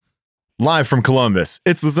Live from Columbus,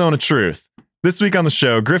 it's the Zone of Truth. This week on the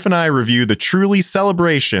show, Griff and I review the Truly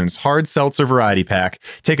Celebrations Hard Seltzer Variety Pack,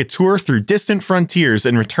 take a tour through distant frontiers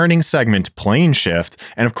in returning segment Plane Shift,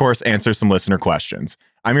 and of course, answer some listener questions.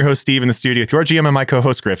 I'm your host, Steve, in the studio with your GM and my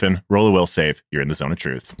co-host, Griffin. Roll a will save. You're in the Zone of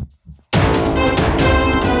Truth.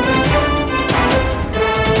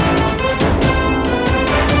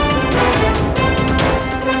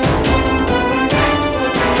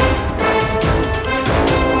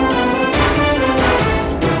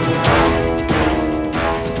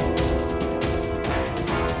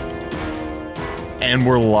 And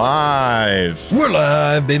we're live. We're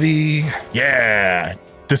live, baby. Yeah.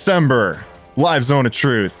 December. Live Zone of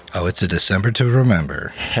Truth. Oh, it's a December to remember.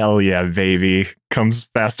 Hell yeah, baby. Comes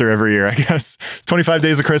faster every year, I guess. 25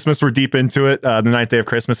 days of Christmas. We're deep into it. The 9th day of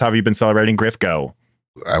Christmas. How have you been celebrating? Griff, go.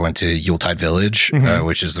 I went to Yuletide Village,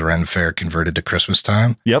 which is the Ren Fair converted to Christmas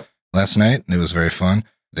time. Yep. Last night. And it was very fun.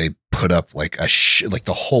 They put up like like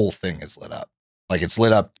the whole thing is lit up. Like it's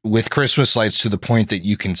lit up with Christmas lights to the point that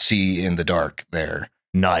you can see in the dark there.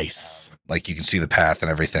 Nice. Like you can see the path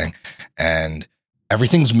and everything. And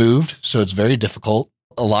everything's moved. So it's very difficult.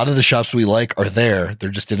 A lot of the shops we like are there. They're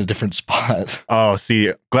just in a different spot. Oh,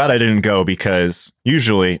 see, glad I didn't go because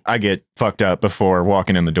usually I get fucked up before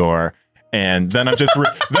walking in the door. And then I'm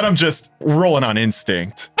just rolling on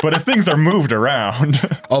instinct. But if things are moved around.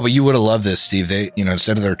 Oh, but you would have loved this, Steve. They,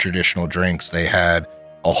 instead of their traditional drinks, they had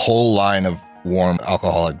a whole line of warm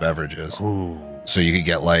alcoholic beverages. Ooh. So you could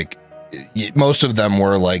get like, most of them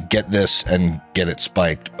were like, get this and get it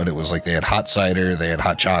spiked. But it was like they had hot cider, they had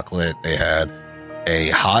hot chocolate, they had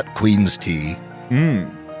a hot Queen's tea.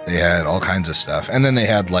 They had all kinds of stuff. And then they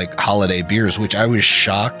had like holiday beers, which I was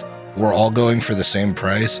shocked were all going for the same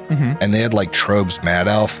price. And they had like Troegs Mad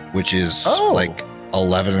Elf, which is like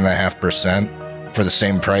 11.5% for the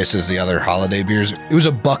same price as the other holiday beers. It was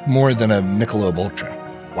 $1 more than a Michelob Ultra.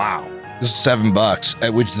 Wow. This is $7,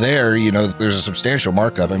 at which there, there's a substantial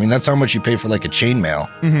markup. I mean, that's how much you pay for like a chainmail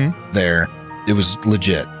there. It was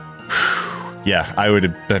legit. Yeah, I would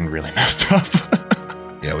have been really messed up.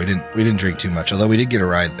 Yeah, we didn't drink too much, although we did get a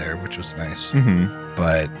ride there, which was nice.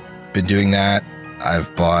 But been doing that.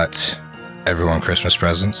 I've bought everyone Christmas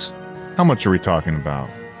presents. How much are we talking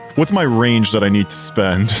about? What's my range that I need to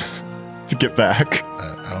spend to get back?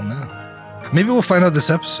 I don't know. Maybe we'll find out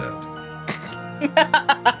this episode.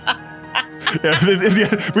 Yeah,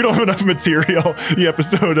 if we don't have enough material, the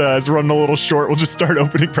episode is running a little short. We'll just start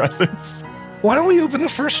opening presents. Why don't we open the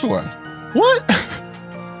first one? What?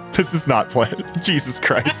 This is not planned. Jesus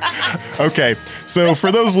Christ. Okay, so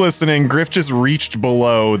for those listening, Griff just reached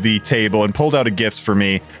below the table and pulled out a gift for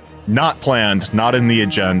me. Not planned, not in the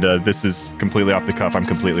agenda. This is completely off the cuff. I'm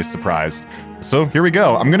completely surprised. So here we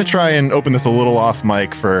go. I'm going to try and open this a little off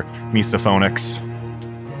mic for Misophonics.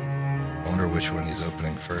 I wonder which one he's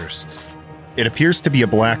opening first. It appears to be a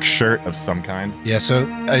black shirt of some kind. Yeah, so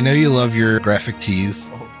I know you love your graphic tees.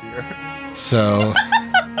 Oh, dear. So...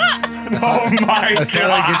 Oh my God!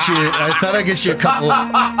 I thought I'd get you a couple.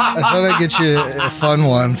 I thought I'd get you a fun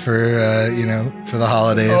one for for the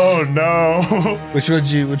holidays. Oh no! Which would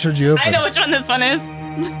you open? I know which one this one is.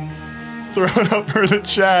 Throw it up for the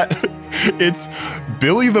chat. It's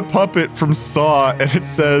Billy the Puppet from Saw, and it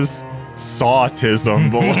says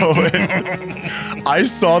Sawtism below it. I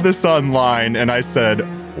saw this online and I said,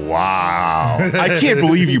 wow. I can't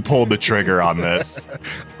believe you pulled the trigger on this. Of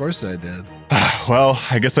course I did. Well,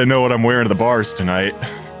 I guess I know what I'm wearing to the bars tonight.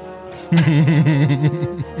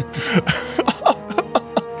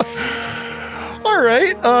 All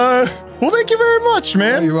right. Well, thank you very much,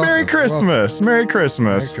 man. You're welcome. Merry Christmas. Merry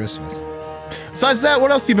Christmas. Merry Christmas. Besides that,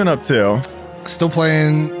 what else you been up to? Still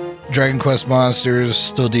playing Dragon Quest Monsters,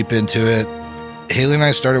 still deep into it. Haley and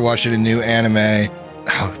I started watching a new anime.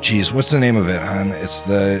 Oh, geez, what's the name of it, hon? It's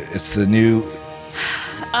the new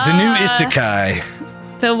isekai.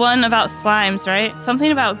 The one about slimes, right?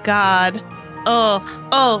 Something about God.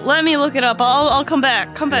 Oh, let me look it up. I'll come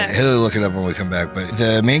back. Yeah, Haley will look it up when we come back. But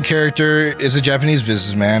the main character is a Japanese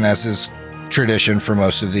businessman, as is tradition for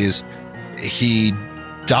most of these. He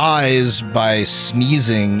dies by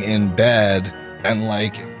sneezing in bed and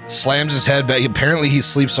slams his head back. Apparently he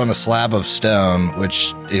sleeps on a slab of stone,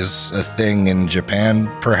 which is a thing in Japan,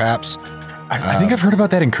 perhaps. I think I've heard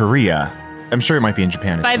about that in Korea. I'm sure it might be in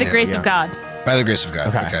Japan. By the grace of God. By the grace of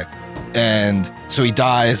God. Okay. And so he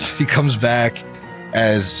dies. He comes back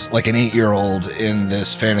as like an 8-year-old in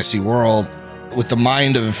this fantasy world with the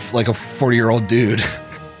mind of like a 40-year-old dude.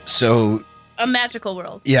 So A magical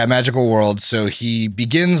world. Yeah, magical world. So he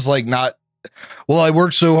begins like not, well, I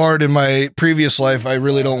worked so hard in my previous life, I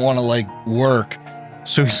really don't want to like work.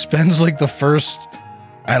 So he spends like the first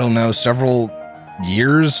I don't know, several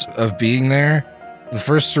years of being there. The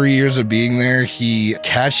first 3 years of being there, he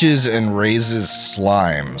catches and raises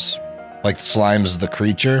slimes. Like slime's the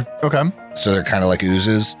creature. Okay. So they're kind of like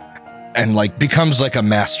oozes. And like becomes like a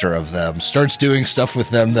master of them. Starts doing stuff with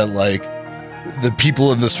them that like the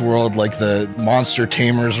people in this world, like the monster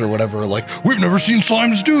tamers or whatever, are like, we've never seen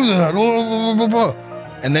slimes do that. Blah, blah, blah, blah.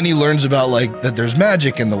 And then he learns about like that there's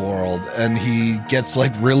magic in the world, and he gets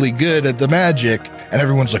like really good at the magic. And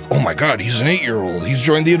everyone's like, oh my God, he's an 8-year-old. He's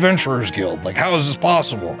joined the Adventurers Guild. Like, how is this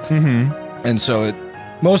possible? Mm-hmm. And so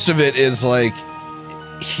most of it is like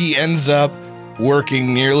he ends up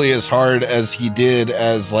working nearly as hard as he did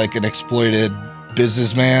as like an exploited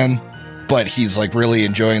businessman, but he's like really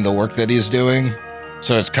enjoying the work that he's doing.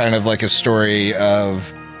 So it's kind of like a story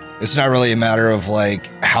of, it's not really a matter of like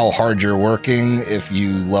how hard you're working if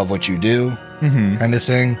you love what you do, kind of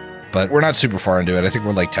thing. But we're not super far into it. I think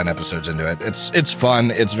we're like 10 episodes into it. It's fun.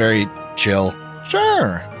 It's very chill.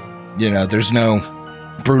 Sure. You know, there's no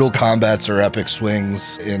brutal combats or epic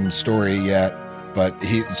swings in story yet, but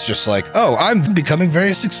it's just like, oh, I'm becoming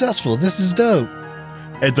very successful. This is dope.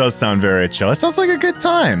 It does sound very chill. It sounds like a good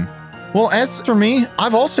time. Well, as for me,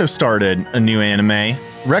 I've also started a new anime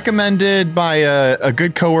recommended by a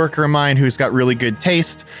good coworker of mine who's got really good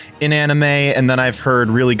taste in anime. And then I've heard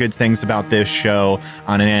really good things about this show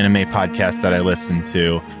on an anime podcast that I listen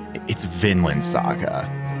to. It's Vinland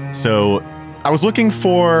Saga. So I was looking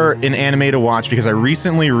for an anime to watch because I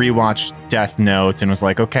recently rewatched Death Note and was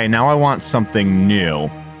like, okay, now I want something new.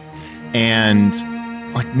 And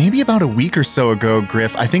like maybe about a week or so ago,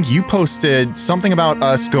 Griff, I think you posted something about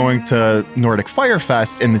us going to Nordic Fire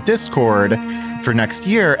Fest in the Discord for next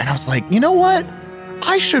year. And I was like, you know what?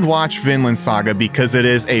 I should watch Vinland Saga because it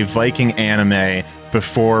is a Viking anime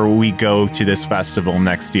before we go to this festival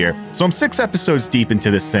next year. So I'm 6 episodes deep into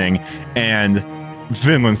this thing, and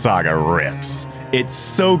Vinland Saga rips. It's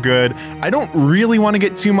so good. I don't really want to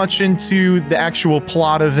get too much into the actual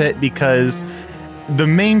plot of it because the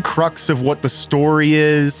main crux of what the story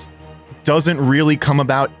is doesn't really come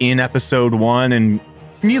about in episode 1. And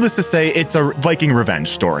needless to say, it's a Viking revenge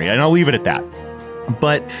story, and I'll leave it at that.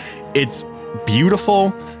 But it's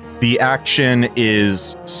beautiful. The action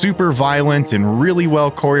is super violent and really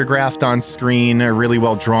well choreographed on screen, really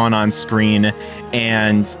well drawn on screen.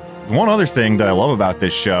 And one other thing that I love about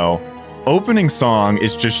this show, opening song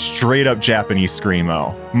is just straight up Japanese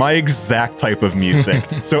screamo, my exact type of music.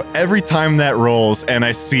 So every time that rolls and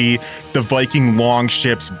I see the Viking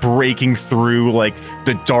longships breaking through like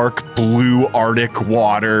the dark blue Arctic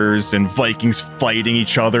waters and Vikings fighting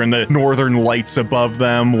each other and the northern lights above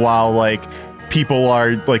them while like people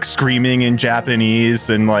are like screaming in Japanese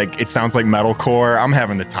and like it sounds like metalcore, I'm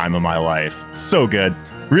having the time of my life. It's so good.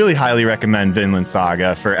 Really highly recommend Vinland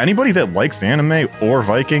Saga for anybody that likes anime or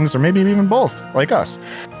Vikings, or maybe even both, like us.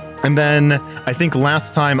 And then I think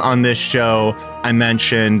last time on this show, I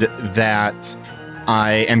mentioned that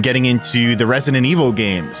I am getting into the Resident Evil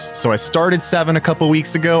games. So I started 7 a couple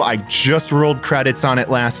weeks ago. I just rolled credits on it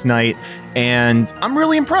last night, and I'm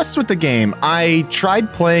really impressed with the game. I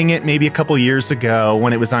tried playing it maybe a couple years ago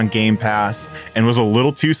when it was on Game Pass and was a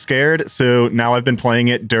little too scared. So now I've been playing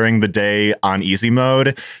it during the day on easy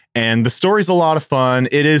mode, and the story's a lot of fun.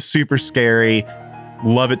 It is super scary.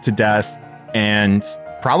 Love it to death. And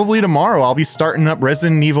probably tomorrow I'll be starting up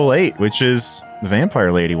Resident Evil 8, which is the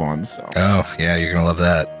vampire lady one. So. Oh, yeah, you're going to love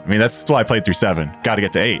that. I mean, that's why I played through 7. Got to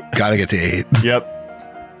get to 8. Got to get to 8.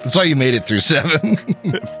 Yep. That's why you made it through 7.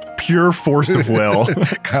 Pure force of will.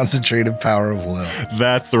 Concentrated power of will.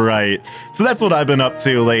 That's right. So that's what I've been up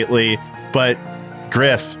to lately. But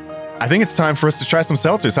Griff, I think it's time for us to try some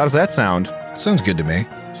seltzers. How does that sound? Sounds good to me.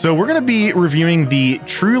 So we're going to be reviewing the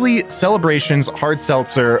Truly Celebrations Hard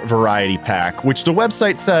Seltzer Variety Pack, which the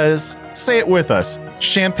website says, say it with us,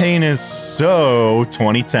 champagne is so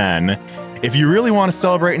 2010. If you really want to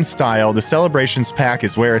celebrate in style, the Celebrations Pack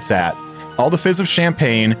is where it's at. All the fizz of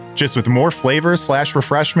champagne, just with more flavor /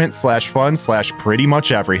 refreshment / fun / pretty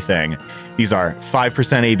much everything. These are 5%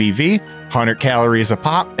 ABV, 100 calories a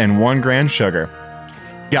pop, and 1 gram sugar.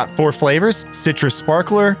 Got 4 flavors: citrus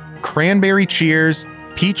sparkler, cranberry cheers,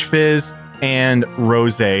 peach fizz, and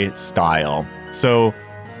rosé style. So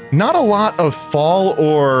not a lot of fall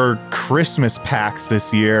or Christmas packs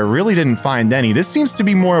this year. Really didn't find any. This seems to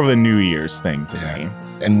be more of a New Year's thing to me.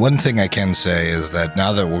 And one thing I can say is that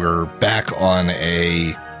now that we're back on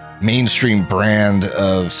a mainstream brand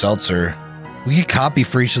of seltzer, we get copy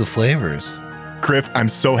for each of the flavors. Griff, I'm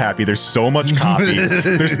so happy. There's so much copy.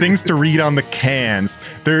 There's things to read on the cans.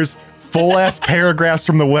 There's full-ass paragraphs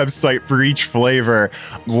from the website for each flavor.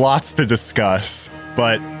 Lots to discuss.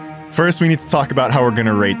 But First, we need to talk about how we're going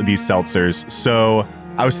to rate these seltzers. So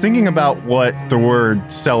I was thinking about what the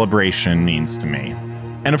word celebration means to me.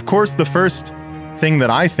 And of course, the first thing that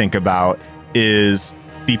I think about is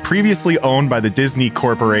the previously owned by the Disney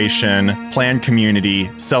Corporation planned community,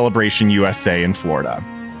 Celebration USA in Florida.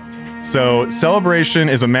 So Celebration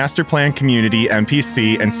is a master plan community,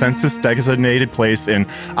 MPC, and census designated place in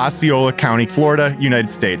Osceola County, Florida, United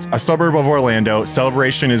States, a suburb of Orlando.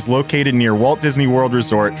 Celebration is located near Walt Disney World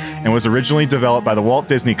Resort and was originally developed by the Walt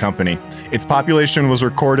Disney Company. Its population was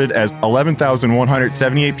recorded as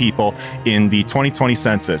 11,178 people in the 2020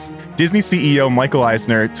 census. Disney CEO Michael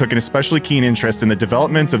Eisner took an especially keen interest in the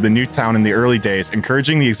development of the new town in the early days,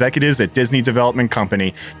 encouraging the executives at Disney Development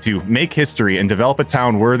Company to make history and develop a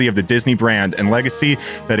town worthy of the Disney brand and legacy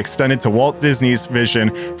that extended to Walt Disney's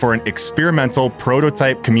vision for an experimental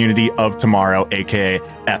prototype community of tomorrow, aka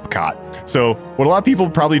Epcot. So what a lot of people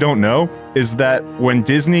probably don't know is that when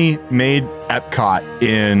Disney made Epcot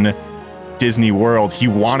in Disney World, he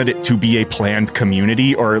wanted it to be a planned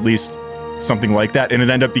community, or at least something like that, and it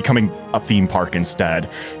ended up becoming a theme park instead.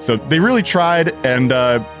 So they really tried, and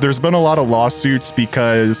there's been a lot of lawsuits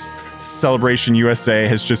because Celebration USA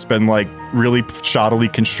has just been like really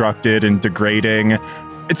shoddily constructed and degrading.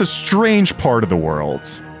 It's a strange part of the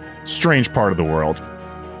world. Strange part of the world.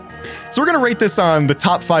 So we're going to rate this on the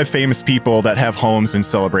top 5 famous people that have homes in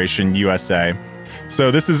Celebration USA. So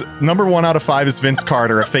this is number 1 out of 5 is Vince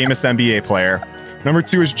Carter, a famous NBA player. Number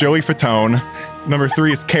 2 is Joey Fatone. Number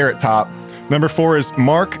 3 is Carrot Top. Number 4 is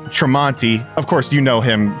Mark Tremonti. Of course, you know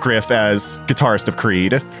him, Griff, as guitarist of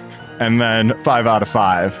Creed. And then 5 out of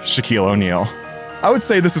 5, Shaquille O'Neal. I would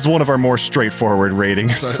say this is one of our more straightforward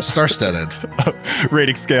ratings. Star-studded.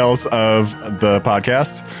 Rating scales of the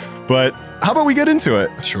podcast. But how about we get into it?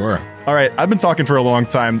 Sure. All right, I've been talking for a long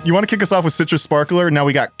time. You want to kick us off with Citrus Sparkler? Now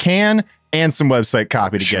we got can and some website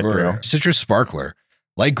copy to get through. Citrus Sparkler.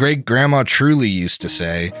 Like great grandma Truly used to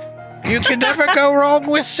say, you can never go wrong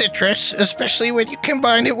with citrus, especially when you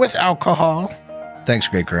combine it with alcohol. Thanks,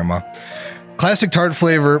 great grandma. Classic tart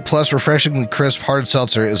flavor plus refreshingly crisp hard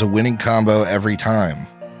seltzer is a winning combo every time.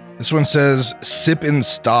 This one says sip in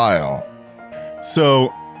style.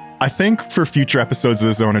 So I think for future episodes of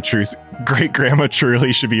the Zone of Truth, Great Grandma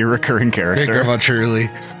Truly should be a recurring character. Great Grandma Truly.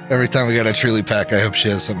 Every time we got a Truly pack, I hope she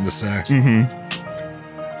has something to say. Mm-hmm.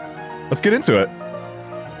 Let's get into it.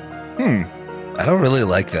 I don't really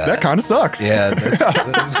like that. That kind of sucks. Yeah,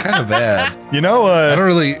 that's kind of bad. You know, I don't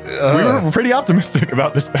really... we were pretty optimistic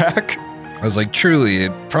about this pack. I was like, truly,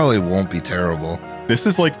 it probably won't be terrible. This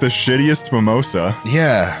is like the shittiest mimosa.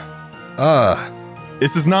 Yeah.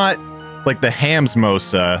 This is not like the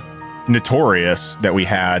Hamsmosa Notorious that we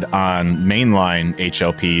had on mainline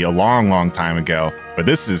HLP a long, long time ago. But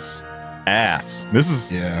this is ass. This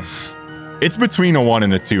is... Yeah. It's between a 1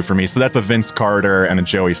 and a 2 for me. So that's a Vince Carter and a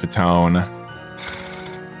Joey Fatone.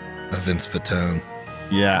 A Vince Fatone.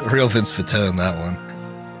 Yeah. A real Vince Fatone, that one.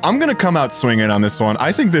 I'm going to come out swinging on this one.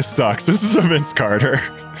 I think this sucks. This is a Vince Carter.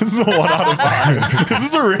 This is a 1 out of 5. This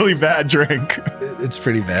is a really bad drink. It's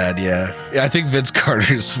pretty bad, yeah. Yeah, I think Vince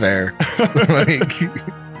Carter is fair. Like,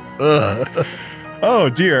 ugh. Oh,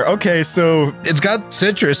 dear. Okay, so... It's got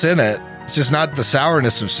citrus in it. It's just not the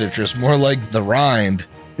sourness of citrus, more like the rind.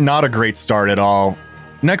 Not a great start at all.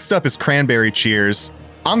 Next up is Cranberry Cheers.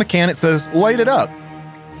 On the can, it says, light it up.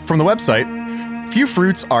 From the website, few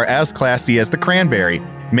fruits are as classy as the cranberry.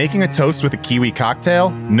 Making a toast with a kiwi cocktail?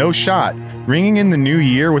 No shot. Ringing in the new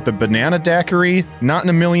year with a banana daiquiri? Not in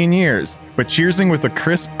a million years. But cheersing with a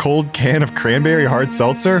crisp, cold can of cranberry hard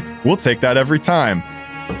seltzer? We'll take that every time.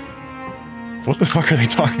 What the fuck are they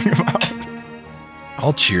talking about?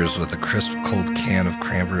 I'll cheers with a crisp, cold can of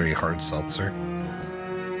cranberry hard seltzer.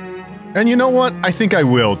 And you know what? I think I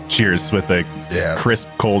will cheers with a crisp,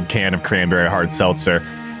 cold can of cranberry hard seltzer.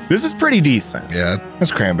 This is pretty decent. Yeah,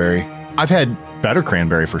 that's cranberry. I've had better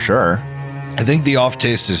cranberry for sure. I think the off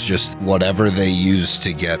taste is just whatever they use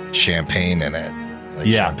to get champagne in it. Like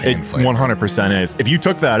yeah, it 100% is. If you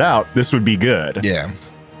took that out, this would be good. Yeah.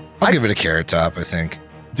 I'll give it a Carrot Top, I think.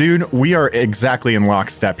 Dude, we are exactly in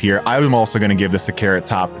lockstep here. I'm also going to give this a Carrot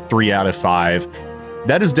Top 3 out of 5.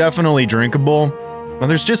 That is definitely drinkable. Well,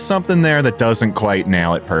 there's just something there that doesn't quite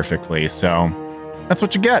nail it perfectly. So that's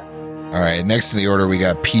what you get. All right, next in the order, we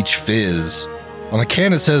got Peach Fizz. On the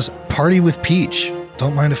can, it says, party with peach.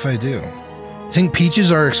 Don't mind if I do. Think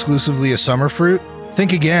peaches are exclusively a summer fruit?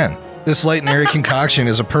 Think again. This light and airy concoction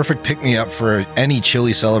is a perfect pick-me-up for any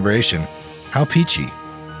chilly celebration. How peachy.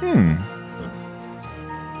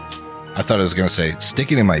 I thought I was going to say,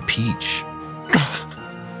 stick it in my peach.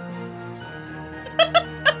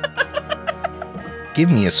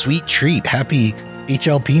 Give me a sweet treat. Happy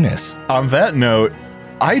HL penis. On that note,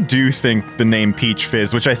 I do think the name Peach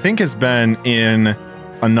Fizz, which I think has been in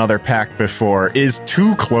another pack before, is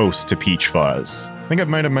too close to Peach Fuzz. I think I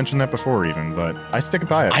might have mentioned that before even, but I stick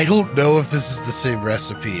by it. I don't know if this is the same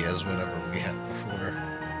recipe as whatever we had before.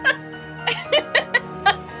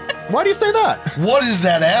 Why do you say that? What is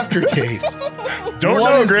that aftertaste? Don't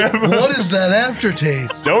know, Griff. What is that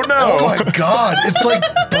aftertaste? Don't know. Oh my god, it's like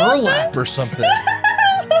burlap or something.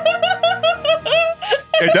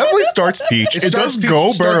 It definitely starts peach. It does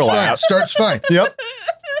go burlap. Starts fine. Yep.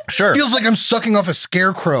 Sure. Feels like I'm sucking off a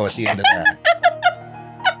scarecrow at the end of that.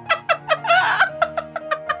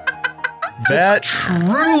 That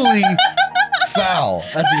truly foul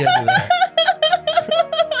at the end of that.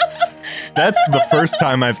 That's the first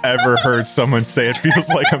time I've ever heard someone say it feels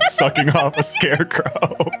like I'm sucking off a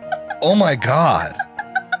scarecrow. Oh my god.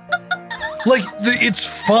 Like, it's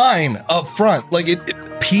fine up front. Like,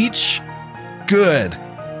 peach, good.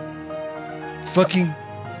 Fucking,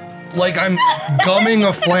 like I'm gumming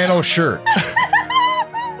a flannel shirt.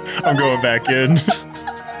 I'm going back in.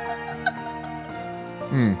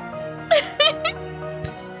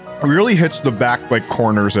 Really hits the back, like,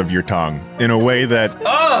 corners of your tongue in a way that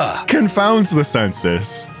confounds the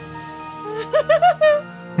senses.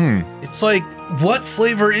 It's like, what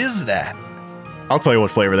flavor is that? I'll tell you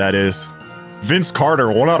what flavor that is. Vince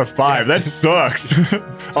Carter, 1 out of 5. That sucks.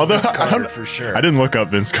 Although Vince Carter, for sure. I didn't look up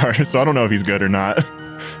Vince Carter, so I don't know if he's good or not.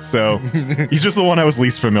 So he's just the one I was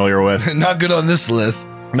least familiar with. Not good on this list.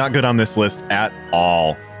 Not good on this list at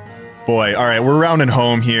all. Boy, all right, we're rounding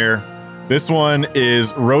home here. This one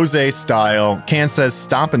is rosé style. Can says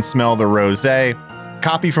stop and smell the rosé.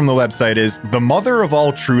 Copy from the website is the mother of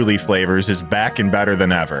all truly flavors is back and better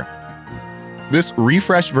than ever. This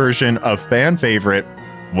refreshed version of fan favorite.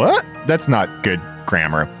 What? That's not good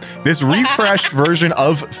grammar. This refreshed version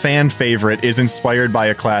of fan favorite is inspired by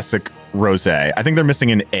a classic rosé. I think they're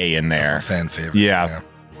missing an A in there. Fan favorite. Yeah.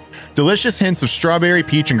 Delicious hints of strawberry,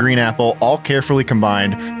 peach, and green apple, all carefully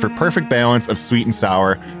combined for perfect balance of sweet and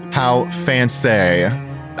sour. How fancy.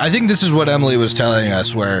 I think this is what Emily was telling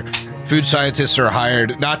us, where food scientists are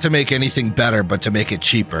hired not to make anything better, but to make it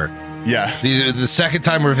cheaper. Yeah. The second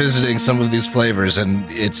time we're visiting some of these flavors, and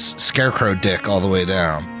it's scarecrow dick all the way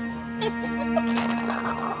down.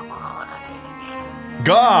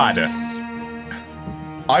 God.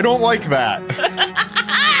 I don't like that.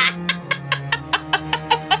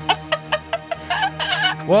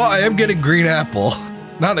 Well, I am getting green apple.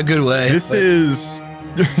 Not in a good way. This is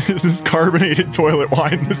carbonated toilet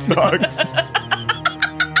wine. This sucks.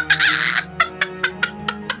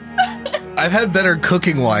 I've had better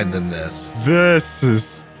cooking wine than this. This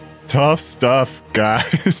is tough stuff,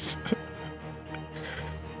 guys.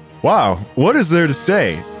 Wow, what is there to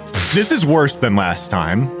say? This is worse than last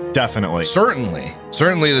time, definitely. Certainly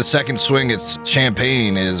the second swing at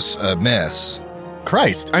champagne is a miss.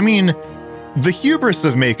 Christ, I mean, the hubris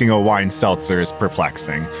of making a wine seltzer is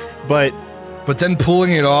perplexing, but then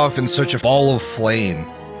pulling it off in such a ball of flame.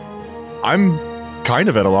 I'm kind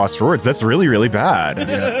of at a loss for words. That's really, really bad.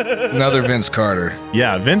 Yeah. Another Vince Carter.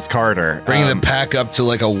 Yeah, Vince Carter. Bringing the pack up to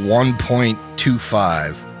like a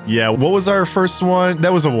 1.25. Yeah, what was our first one?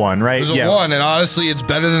 That was a 1, right? It was a 1, and honestly, it's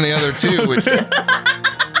better than the other two. Which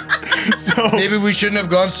so maybe we shouldn't have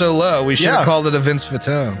gone so low. We should have called it a Vince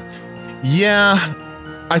Fatone. Yeah,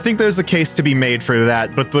 I think there's a case to be made for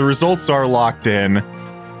that, but the results are locked in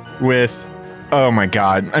with, oh my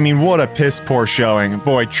God. I mean, what a piss poor showing.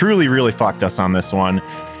 Boy, truly, really fucked us on this one.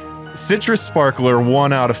 Citrus Sparkler,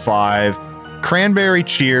 1 out of 5. Cranberry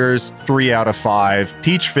Cheers, 3 out of 5.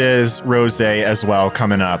 Peach Fizz, Rosé as well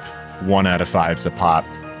coming up, 1 out of 5's a pop.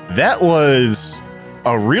 That was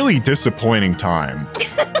a really disappointing time.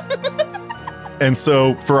 And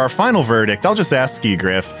so for our final verdict, I'll just ask you,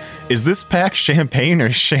 Griff, is this pack champagne or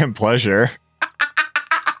champ pleasure?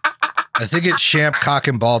 I think it's champ cock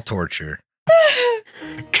and ball torture.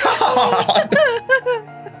 God!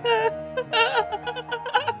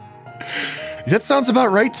 That sounds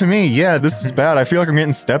about right to me. Yeah, this is bad. I feel like I'm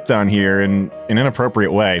getting stepped on here in an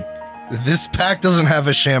inappropriate way. This pack doesn't have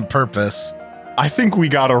a champ purpose. I think we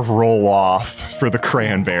gotta roll off for the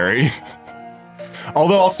cranberry.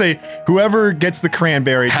 Although I'll say, whoever gets the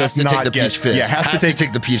cranberry has to take the peach fizz. Yeah, has to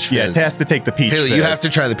take the peach fizz. Yeah, it has to take the peach Haley, fizz. you have to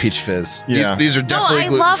try the peach fizz. Yeah. These are definitely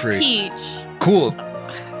gluten-free. I love gluten-free. peach. Cool.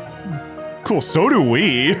 Cool, so do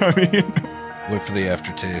we. I mean... Wait for the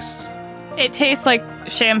aftertaste. It tastes like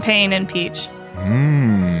champagne and peach.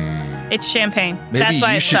 It's champagne. Maybe That's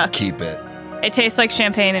why you it should sucks. keep it. It tastes like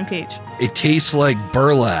champagne and peach. It tastes like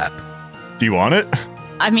burlap. Do you want it?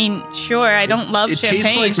 I mean, sure, I don't love it champagne.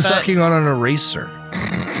 tastes like but sucking on an eraser.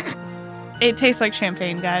 It tastes like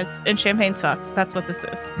champagne, guys, and champagne sucks. That's what this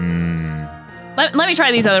is. Mm. Let me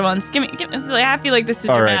try these other ones. Give me. I feel like this is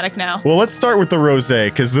All right. dramatic now. Well, let's start with the rosé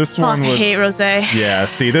because this Fuck, one I was. hate rosé. Yeah,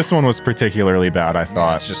 see, this one was particularly bad. I It's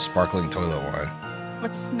thought. just sparkling toilet wine.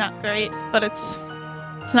 It's not great, but it's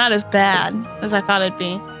not as bad as I thought it'd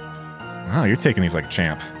be. Oh, you're taking these like a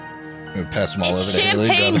champ. I'm gonna pass them all It's over to Haley.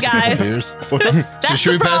 champagne, grab us a couple guys. beers. What's up? So That's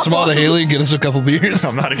should we the pass them all to problem. Haley and get us a couple beers?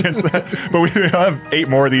 I'm not against that, but we have 8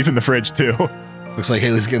 more of these in the fridge too. Looks like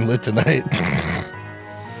Haley's getting lit tonight.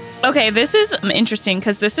 Okay, this is interesting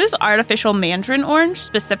because this is artificial mandarin orange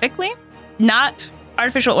specifically, not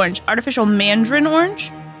artificial orange, artificial mandarin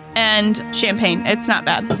orange and champagne. It's not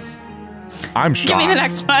bad. I'm shocked. Give me the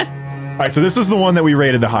next one. All right, so this is the one that we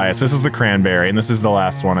rated the highest. This is the cranberry, and this is the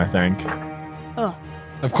last one, I think. Oh,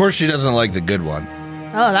 Of course, she doesn't like the good one.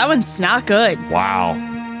 that one's not good. Wow.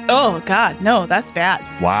 Oh God, no, that's bad.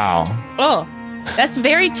 Wow. Oh, that's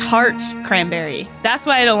very tart cranberry. That's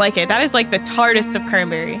why I don't like it. That is like the tartest of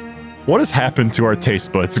cranberry. What has happened to our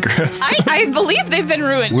taste buds, Griff? I believe they've been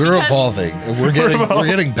ruined. We're because evolving. And we're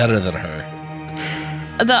getting better than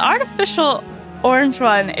her. The artificial orange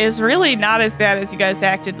one is really not as bad as you guys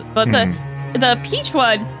acted, but the peach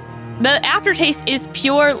one, the aftertaste is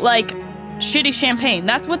pure like shitty champagne.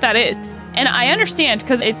 That's what that is. And I understand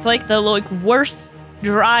because it's like the like worst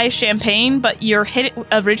dry champagne, but you're hit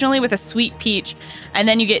originally with a sweet peach and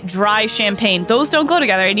then you get dry champagne. Those don't go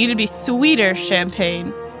together. It needed to be sweeter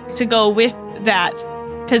champagne to go with that,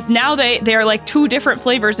 because now they're like 2 different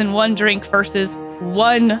flavors in one drink versus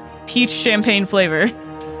one peach champagne flavor.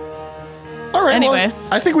 All right, Anyways. well,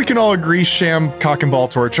 I think we can all agree sham cock and ball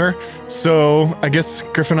torture. So I guess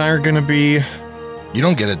Griff and I are going to be... You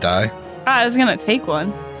don't get a die. I was gonna take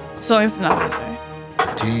one, as long as it's not rosé.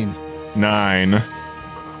 15. 9.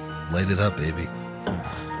 Light it up, baby.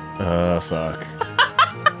 Fuck.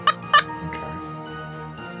 Okay.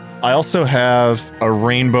 I also have a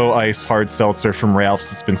rainbow ice hard seltzer from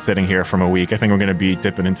Ralph's that's been sitting here from a week. I think I'm going to be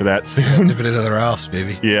dipping into that soon. Dip it into the house,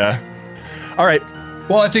 baby. Yeah. All right.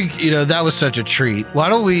 Well, I think, that was such a treat. Why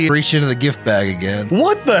don't we reach into the gift bag again?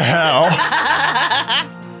 What the hell?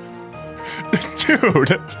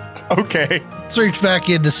 Dude. Okay. Let's reach back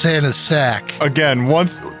into Santa's sack. Again,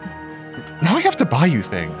 once... Now I have to buy you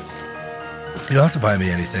things. You don't have to buy me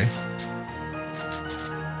anything.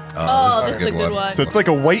 Oh, this is a good one. So it's like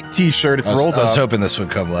a white t-shirt. It's rolled I was up. hoping this would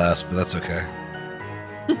come last, but that's okay.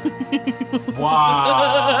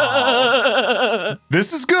 Wow.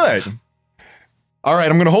 This is good. All right,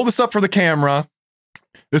 I'm going to hold this up for the camera.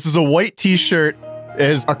 This is a white t-shirt. It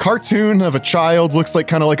is a cartoon of a child, looks like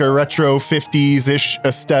kind of like a retro 50s-ish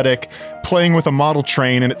aesthetic, playing with a model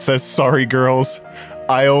train, and it says, "Sorry, girls,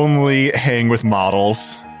 I only hang with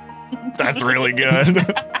models." That's really good.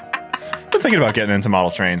 Been thinking about getting into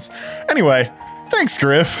model trains. Anyway, thanks,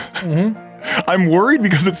 Griff. Mm-hmm. I'm worried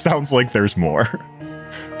because it sounds like there's more.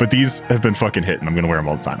 But these have been fucking hitting. I'm going to wear them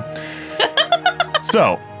all the time.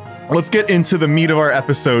 So, let's get into the meat of our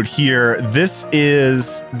episode here. This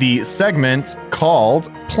is the segment called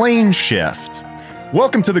Plane Shift.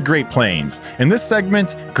 Welcome to the Great Plains. In this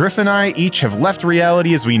segment, Griff and I each have left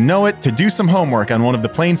reality as we know it to do some homework on one of the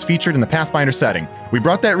planes featured in the Pathfinder setting. We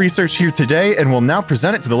brought that research here today and will now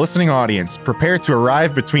present it to the listening audience. Prepare to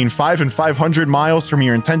arrive between 5 and 500 miles from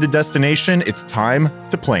your intended destination. It's time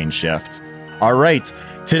to plane shift. All right.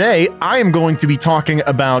 Today, I am going to be talking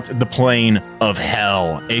about the plane of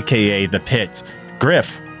hell, aka the pit.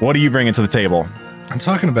 Griff, what are you bringing to the table? I'm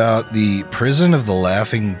talking about the Prison of the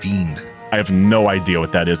Laughing Fiend. I have no idea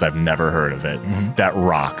what that is. I've never heard of it. Mhm. That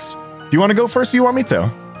rocks. Do you want to go first or you want me to?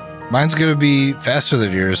 Mine's going to be faster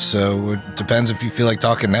than yours, so it depends if you feel like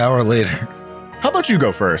talking now or later. How about you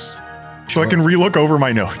go first? So I Sure. can relook over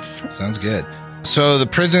my notes. Sounds good. So the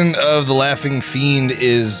Prison of the Laughing Fiend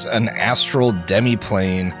is an astral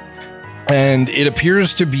demiplane, and it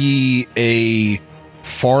appears to be a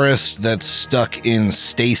forest that's stuck in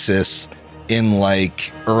stasis in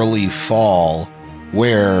like early fall,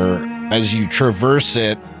 where as you traverse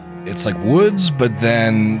it, it's like woods, but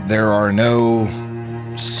then there are no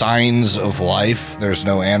signs of life. There's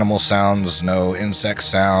no animal sounds, no insect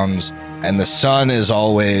sounds, and the sun is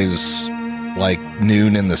always like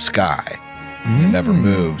noon in the sky. It never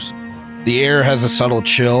moves. The air has a subtle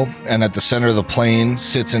chill, and at the center of the plain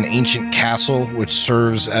sits an ancient castle which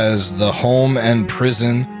serves as the home and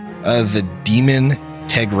prison of the demon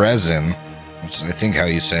Tegrezin, which is I think how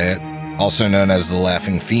you say it, also known as the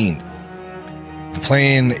Laughing Fiend. The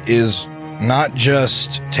plain is not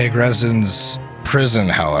just Tegrezin's prison,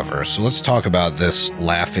 however, so let's talk about this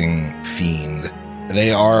Laughing Fiend.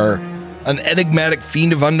 They are an enigmatic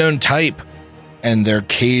fiend of unknown type, and they're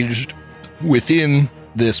caged within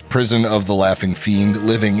this prison of the Laughing Fiend,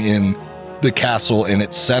 living in the castle in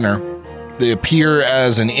its center. They appear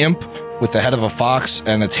as an imp with the head of a fox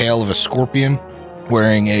and a tail of a scorpion,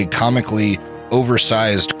 wearing a comically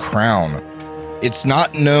oversized crown. It's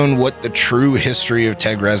not known what the true history of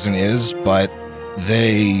Tegrezen is, but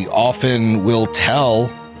they often will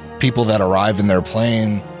tell people that arrive in their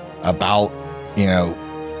plane about,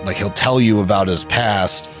 like he'll tell you about his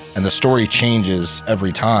past, and the story changes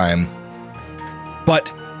every time. But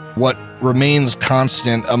what remains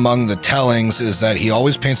constant among the tellings is that he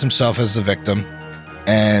always paints himself as the victim,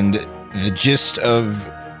 and the gist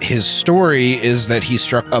of his story is that he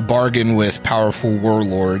struck a bargain with powerful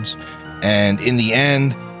warlords, and in the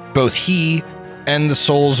end, both he and the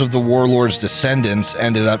souls of the warlords' descendants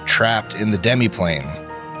ended up trapped in the demiplane.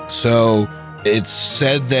 So it's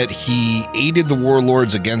said that he aided the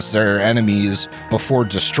warlords against their enemies before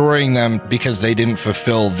destroying them because they didn't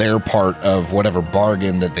fulfill their part of whatever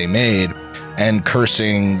bargain that they made, and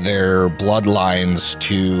cursing their bloodlines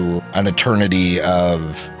to an eternity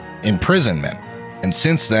of imprisonment. And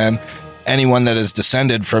since then, anyone that is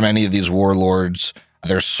descended from any of these warlords,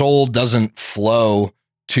 their soul doesn't flow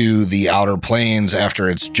to the outer planes after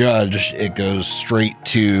it's judged. It goes straight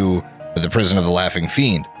to the prison of the Laughing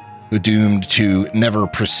Fiend, who doomed to never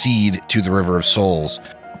proceed to the River of Souls.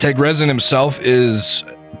 Tegrezen himself is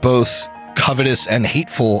both covetous and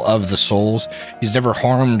hateful of the souls. He's never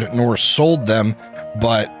harmed nor sold them,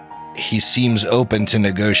 but he seems open to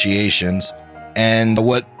negotiations. And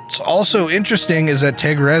what's also interesting is that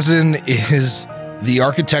Tegrezen is the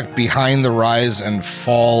architect behind the rise and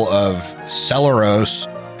fall of Celeros,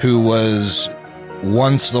 who was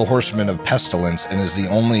once the Horseman of Pestilence and is the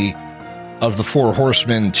only of the four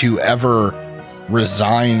horsemen to ever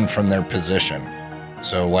resign from their position.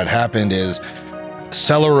 So what happened is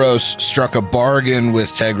Celeros struck a bargain with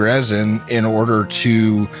Tegrezen in order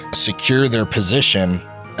to secure their position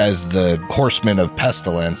as the Horseman of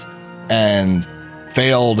Pestilence, and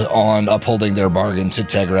failed on upholding their bargain to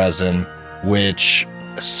Tegrezen, which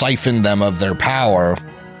siphoned them of their power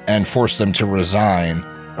and forced them to resign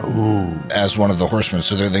as one of the horsemen.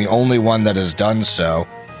 So they're the only one that has done so.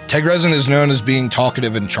 Tegrezen is known as being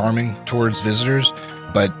talkative and charming towards visitors,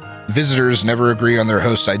 but visitors never agree on their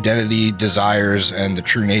host's identity, desires, and the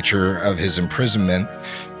true nature of his imprisonment.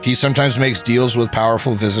 He sometimes makes deals with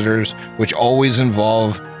powerful visitors, which always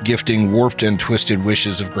involve gifting warped and twisted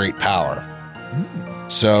wishes of great power.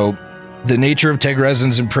 So the nature of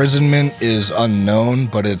Tegrezen's imprisonment is unknown,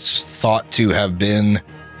 but it's thought to have been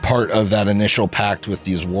part of that initial pact with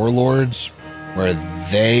these warlords, where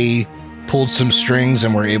they pulled some strings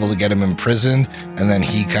and were able to get him imprisoned, and then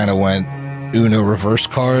he kind of went Uno reverse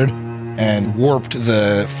card and warped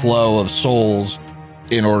the flow of souls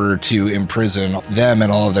in order to imprison them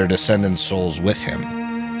and all of their descendants' souls with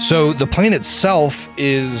him. So the plane itself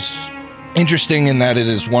is interesting in that it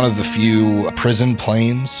is one of the few prison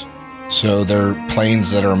planes. So they're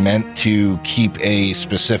planes that are meant to keep a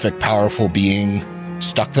specific powerful being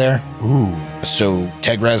stuck there. So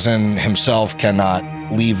Tegrezen himself cannot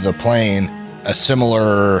leave the plane. A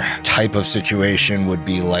similar type of situation would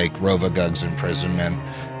be like Rovagug's imprisonment.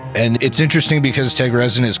 And it's interesting because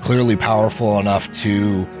Tegrezen is clearly powerful enough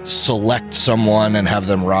to select someone and have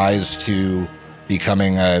them rise to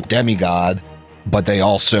becoming a demigod, but they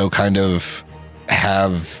also kind of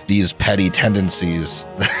have these petty tendencies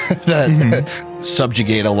that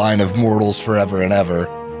subjugate a line of mortals forever and ever.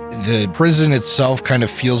 The prison itself kind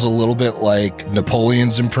of feels a little bit like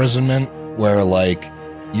Napoleon's imprisonment, where like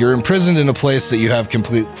you're imprisoned in a place that you have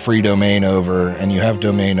complete free domain over, and you have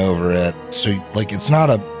domain over it. So like it's not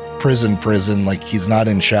a prison, like he's not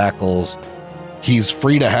in shackles. He's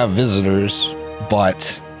free to have visitors,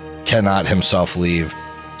 but cannot himself leave.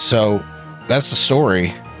 So that's the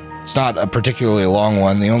story. It's not a particularly long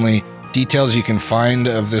one. The only details you can find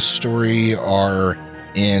of this story are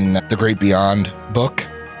in the Great Beyond book,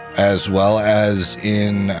 as well as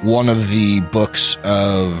in one of the books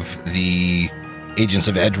of the Agents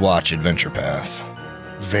of Edgewatch adventure path.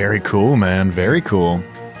 Very cool, man. Very cool.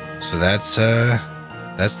 So that's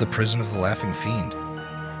the Prison of the Laughing Fiend.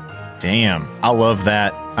 Damn, I love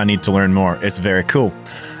that. I need to learn more. It's very cool.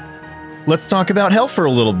 Let's talk about Hell for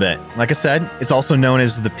a little bit. Like I said, it's also known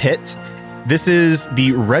as the Pit. This is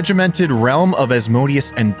the regimented realm of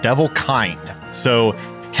Asmodeus and Devilkind. So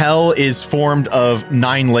Hell is formed of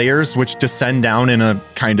 9 layers, which descend down in a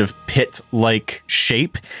kind of pit-like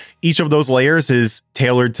shape. Each of those layers is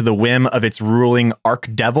tailored to the whim of its ruling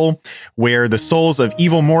archdevil, where the souls of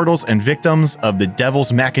evil mortals and victims of the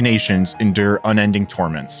devil's machinations endure unending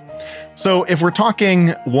torments. So if we're talking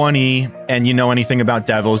 1E and you know anything about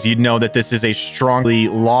devils, you'd know that this is a strongly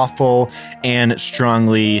lawful and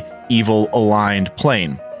strongly evil aligned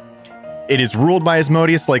plane. It is ruled by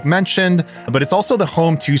Asmodeus, like mentioned, but it's also the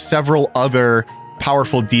home to several other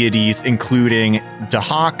powerful deities, including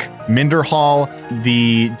Dahak, Minderhall,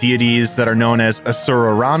 the deities that are known as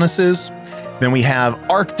Asura-Ranuses. Then we have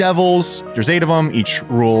Archdevils. There's 8 of them. Each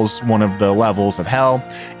rules one of the levels of hell,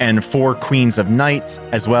 and 4 Queens of Night,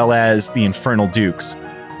 as well as the Infernal Dukes.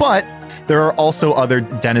 But there are also other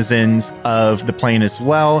denizens of the plane as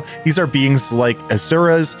well. These are beings like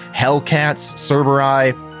Asuras, Hellcats,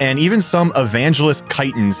 Cerberus, and even some evangelist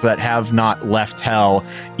Chitons that have not left hell,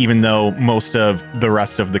 even though most of the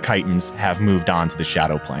rest of the Chitons have moved on to the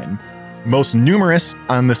Shadow Plane. Most numerous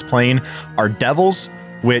on this plane are devils,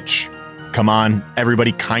 which, come on,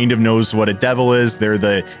 everybody kind of knows what a devil is. They're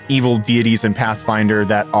the evil deities in Pathfinder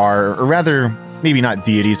that are, or rather, maybe not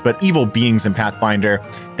deities, but evil beings in Pathfinder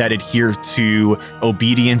that adhere to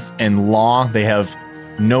obedience and law. They have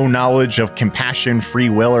no knowledge of compassion, free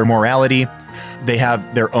will, or morality. They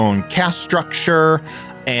have their own caste structure,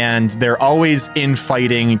 and they're always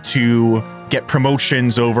infighting to get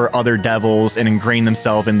promotions over other devils and ingrain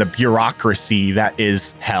themselves in the bureaucracy that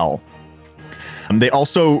is hell. They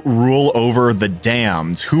also rule over the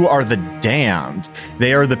damned. Who are the damned?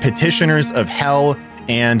 They are the petitioners of hell,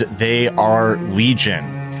 and they are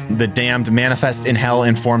legion. The damned manifest in hell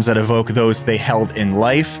in forms that evoke those they held in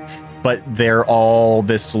life, but they're all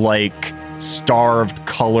this like starved,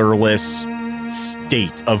 colorless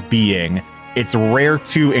state of being. It's rare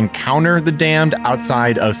to encounter the damned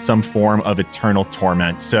outside of some form of eternal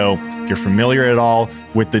torment. So if you're familiar at all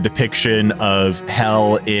with the depiction of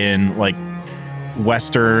hell in like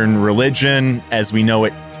Western religion as we know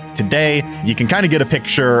it today, you can kind of get a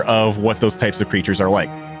picture of what those types of creatures are like.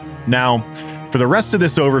 Now, for the rest of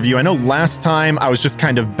this overview, I know last time I was just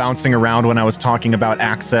kind of bouncing around when I was talking about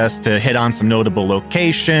access to hit on some notable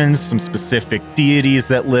locations, some specific deities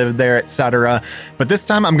that live there, etc. But this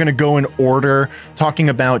time I'm going to go in order, talking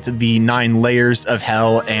about the 9 layers of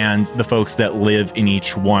hell and the folks that live in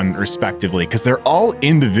each one respectively, because they're all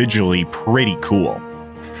individually pretty cool.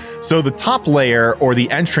 So the top layer, or the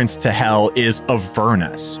entrance to hell, is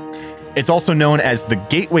Avernus. It's also known as the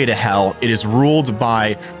Gateway to Hell. It is ruled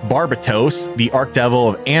by Barbatos, the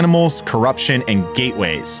archdevil of animals, corruption, and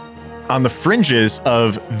gateways. On the fringes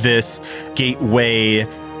of this gateway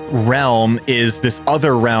realm is this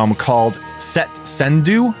other realm called Set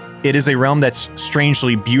Sendu. It is a realm that's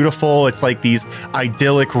strangely beautiful. It's like these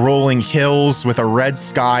idyllic rolling hills with a red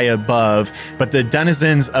sky above. But the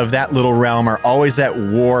denizens of that little realm are always at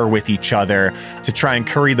war with each other to try and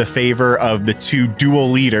curry the favor of the 2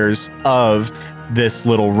 dual leaders of this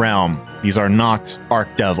little realm. These are not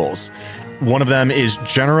archdevils. One of them is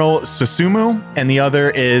General Susumu, and the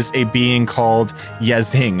other is a being called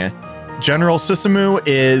Yazing. General Susumu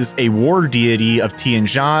is a war deity of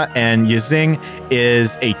Tianjia, and Yazing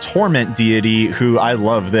is a torment deity who, I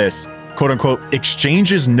love this, quote unquote,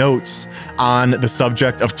 exchanges notes on the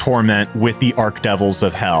subject of torment with the archdevils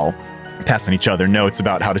of hell, passing each other notes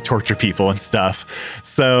about how to torture people and stuff.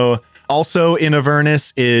 So also in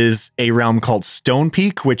Avernus is a realm called Stone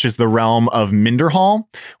Peak, which is the realm of Minderhall,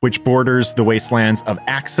 which borders the wastelands of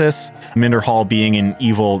Axis. Minderhall being an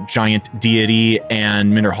evil giant deity,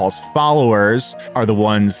 and Minderhall's followers are the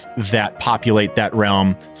ones that populate that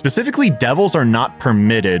realm. Specifically, devils are not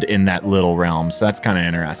permitted in that little realm, so that's kind of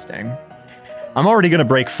interesting. I'm already going to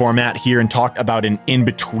break format here and talk about an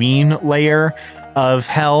in-between layer of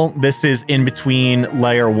hell. This is in between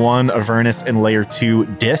layer 1, Avernus, and layer 2,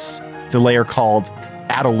 Dis. The layer called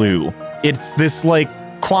Adaloo. It's this like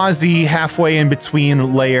quasi halfway in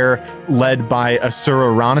between layer led by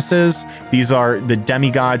Asura-Ranuses. These are the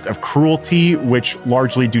demigods of cruelty, which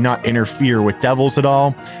largely do not interfere with devils at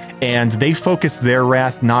all. And they focus their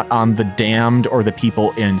wrath not on the damned or the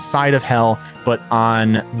people inside of hell, but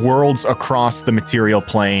on worlds across the material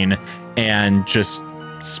plane and just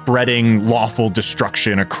spreading lawful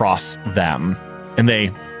destruction across them. And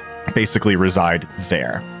they basically reside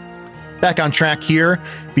there. Back on track here,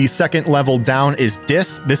 the second level down is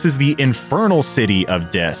Dis. This is the infernal city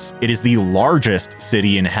of Dis. It is the largest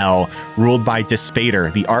city in hell, ruled by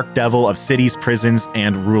Dispater, the archdevil of cities, prisons,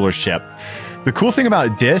 and rulership. The cool thing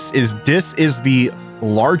about Dis is the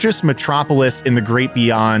largest metropolis in the Great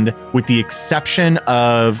Beyond, with the exception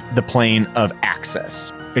of the plane of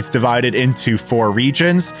Axis. It's divided into 4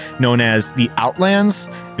 regions known as the Outlands,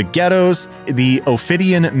 the Ghettos, the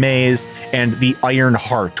Ophidian Maze, and the Iron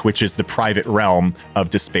Heart, which is the private realm of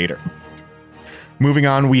Despater. Moving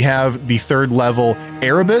on, we have the 3rd level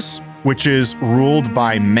Erebus, which is ruled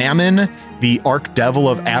by Mammon, the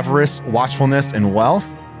Archdevil of Avarice, Watchfulness, and Wealth.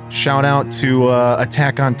 Shout out to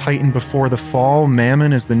Attack on Titan Before the Fall.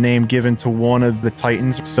 Mammon is the name given to one of the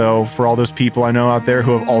Titans. So for all those people I know out there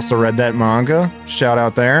who have also read that manga, shout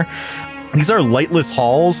out there. These are lightless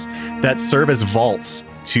halls that serve as vaults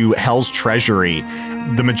to Hell's treasury.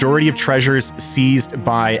 The majority of treasures seized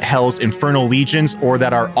by Hell's infernal legions or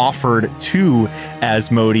that are offered to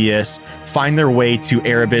Asmodeus find their way to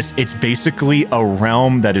Erebus. It's basically a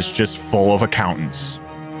realm that is just full of accountants.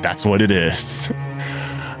 That's what it is.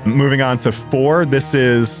 Moving on to 4, this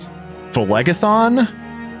is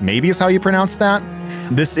Phlegethon, maybe is how you pronounce that.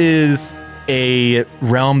 This is a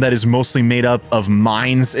realm that is mostly made up of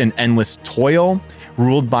mines and endless toil,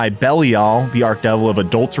 ruled by Belial, the Archdevil of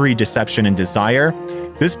Adultery, Deception, and Desire.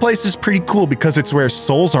 This place is pretty cool because it's where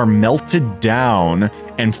souls are melted down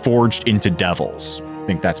and forged into devils. I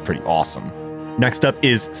think that's pretty awesome. Next up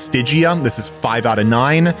is Stygia. This is 5 out of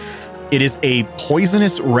 9. It is a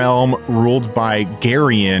poisonous realm ruled by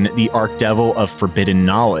Garion, the Archdevil of Forbidden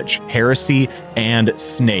Knowledge, Heresy, and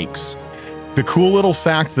Snakes. The cool little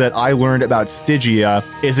fact that I learned about Stygia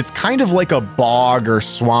is it's kind of like a bog or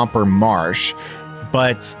swamp or marsh,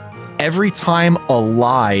 but every time a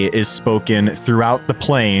lie is spoken throughout the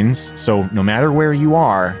plains, so no matter where you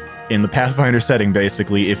are, in the Pathfinder setting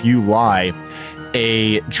basically, if you lie,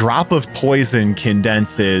 a drop of poison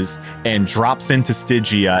condenses and drops into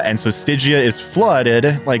Stygia. And so Stygia is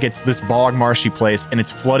flooded, like it's this bog marshy place, and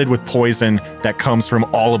it's flooded with poison that comes from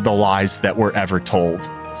all of the lies that were ever told.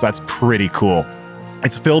 So that's pretty cool.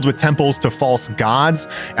 It's filled with temples to false gods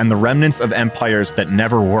and the remnants of empires that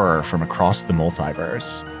never were from across the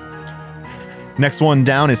multiverse. Next one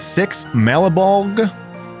down is 6, Malabolg.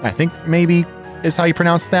 I think maybe is how you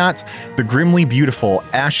pronounce that. The grimly beautiful,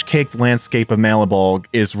 ash-caked landscape of Malabolg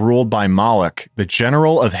is ruled by Moloch, the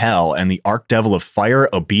general of hell and the archdevil of fire,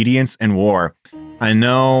 obedience, and war. I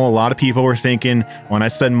know a lot of people were thinking when I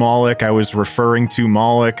said Moloch, I was referring to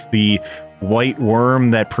Moloch, the white worm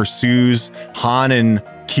that pursues Han and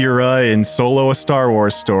Kira in Solo: A Star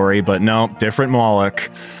Wars Story, but no, different Moloch.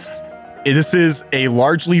 This is a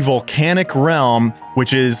largely volcanic realm,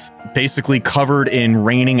 which is basically covered in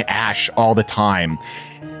raining ash all the time.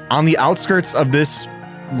 On the outskirts of this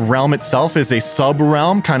realm itself is a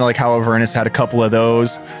sub-realm, kind of like how Avernus had a couple of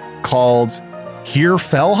those, called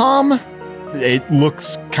Hirfelham. It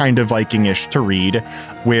looks kind of Vikingish to read,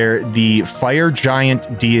 where the fire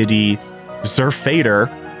giant deity Zerfader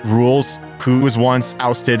rules, who was once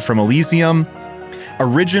ousted from Elysium.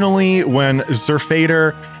 Originally, when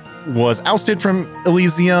Zerfader was ousted from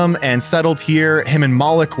Elysium and settled here, him and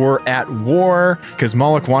Moloch were at war because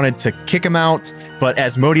Moloch wanted to kick him out, but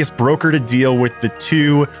Asmodeus brokered a deal with the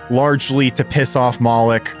two, largely to piss off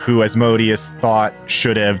Moloch, who Asmodeus thought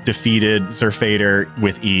should have defeated Zerfader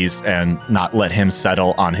with ease and not let him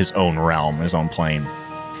settle on his own realm, his own plane.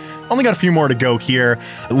 Only got a few more to go here.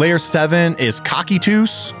 Layer 7 is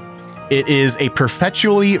Cocytus. It is a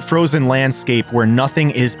perpetually frozen landscape where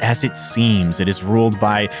nothing is as it seems. It is ruled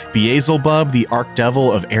by Beelzebub, the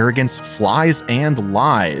archdevil of arrogance, flies, and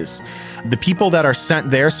lies. The people that are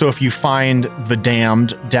sent there, so if you find the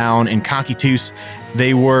damned down in Cocytus,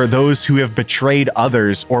 they were those who have betrayed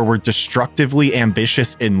others or were destructively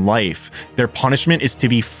ambitious in life. Their punishment is to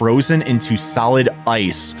be frozen into solid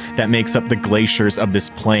ice that makes up the glaciers of this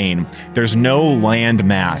plane. There's no land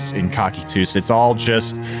mass in Cocytus. It's all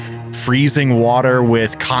just freezing water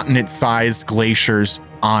with continent-sized glaciers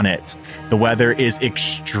on it. The weather is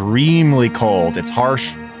extremely cold. It's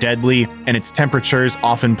harsh, deadly, and its temperatures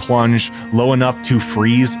often plunge low enough to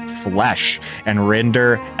freeze flesh and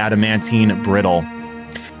render adamantine brittle.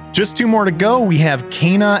 Just 2 more to go. We have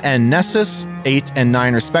Cana and Nessus, 8 and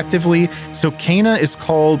 9 respectively. So Cana is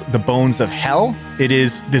called the Bones of Hell. It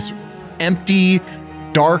is this empty,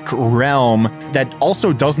 dark realm that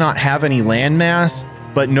also does not have any landmass,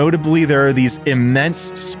 but notably there are these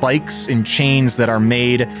immense spikes and chains that are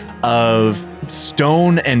made of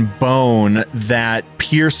stone and bone that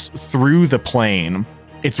pierce through the plane.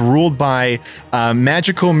 It's ruled by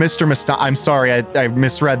magical Mr. I'm sorry, I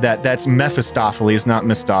misread that. That's Mephistopheles, not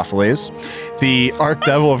Mistopheles. The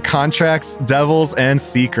archdevil of contracts, devils, and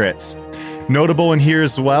secrets. Notable in here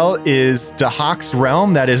as well is Dahak's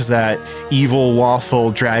realm. That is that evil,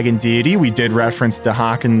 lawful dragon deity. We did reference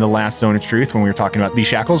Dahak in the last Zone of Truth when we were talking about the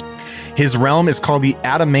Shackles. His realm is called the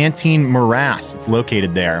Adamantine Morass. It's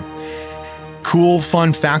located there. cool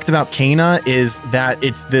fun fact about Cana is that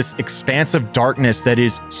it's this expanse of darkness that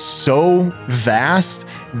is so vast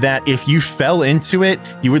that if you fell into it,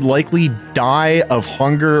 you would likely die of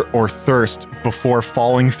hunger or thirst before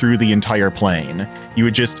falling through the entire plane. You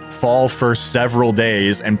would just fall for several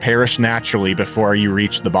days and perish naturally before you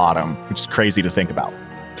reach the bottom, which is crazy to think about.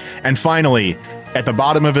 And finally, at the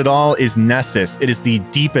bottom of it all is Nessus. It is the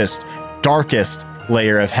deepest, darkest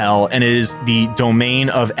layer of hell, and it is the domain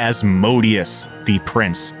of Asmodeus, the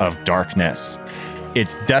Prince of Darkness.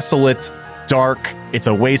 It's desolate, dark, it's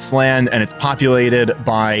a wasteland, and it's populated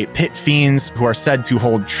by pit fiends who are said to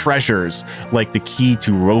hold treasures like the key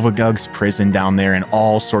to Rovagug's prison down there and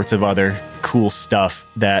all sorts of other cool stuff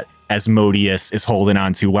that Asmodeus is holding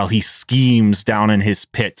on to while he schemes down in his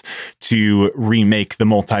pit to remake the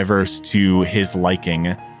multiverse to his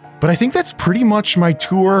liking. But I think that's pretty much my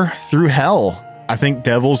tour through hell. I think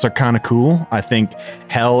devils are kind of cool. I think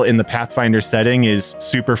hell in the Pathfinder setting is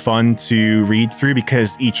super fun to read through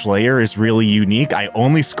because each layer is really unique. I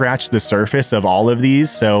only scratched the surface of all of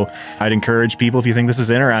these, so I'd encourage people, if you think this is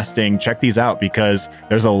interesting, check these out because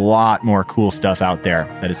there's a lot more cool stuff out there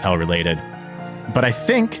that is hell related. But I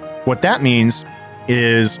think what that means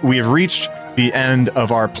is we have reached the end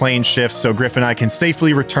of our plane shift, so Griff and I can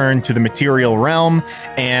safely return to the material realm,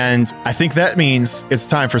 and I think that means it's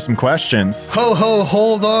time for some questions. Ho, ho,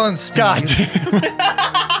 hold on, Steve. God damn.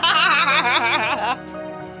 I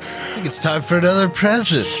think it's time for another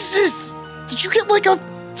present. Jesus! Did you get like a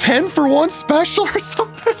 10 for 1 special or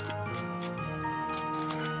something?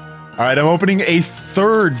 All right, I'm opening a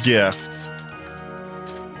third gift.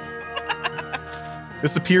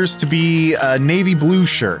 This appears to be a navy blue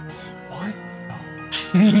shirt.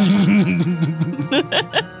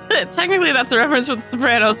 Technically, that's a reference for The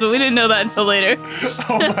Sopranos, but we didn't know that until later.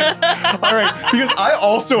 Oh my. All right, because I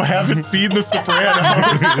also haven't seen The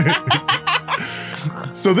Sopranos.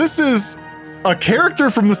 So this is a character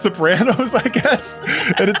from The Sopranos, I guess.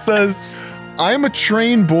 And it says, I'm a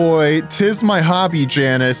train boy, 'tis my hobby,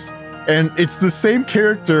 Janice. And it's the same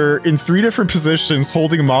character in 3 different positions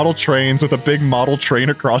holding model trains with a big model train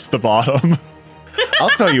across the bottom. I'll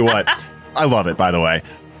tell you what. I love it, by the way.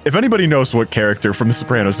 If anybody knows what character from The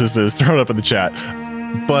Sopranos this is, throw it up in the chat.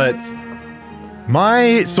 But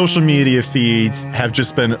my social media feeds have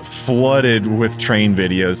just been flooded with train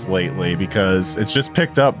videos lately because it's just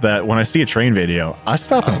picked up that when I see a train video, I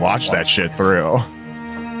stop and watch that shit through.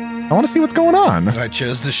 I want to see what's going on. I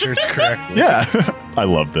chose the shirts correctly. Yeah. I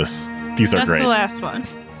love this. These are That's great. the last one.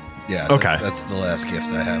 Yeah. Okay. That's the last gift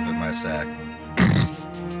I have in my sack.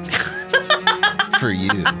 For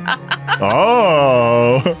you.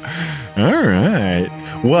 Oh. All right.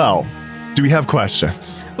 Well, do we have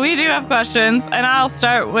questions? We do have questions, and I'll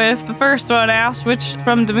start with the first one asked, which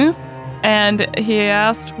from Demuth, and he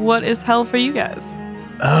asked, "What is hell for you guys?"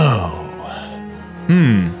 Oh.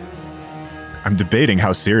 I'm debating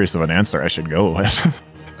how serious of an answer I should go with.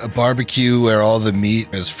 A barbecue where all the meat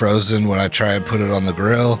is frozen when I try and put it on the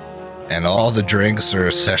grill, and all the drinks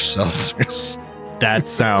are sesh seltzers. That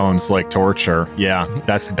sounds like torture. Yeah,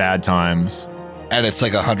 that's bad times. And it's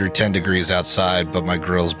like 110 degrees outside, but my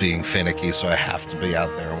grill's being finicky, so I have to be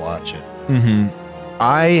out there and watch it. Mm-hmm.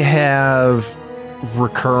 I have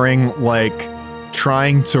recurring, like,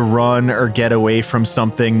 trying to run or get away from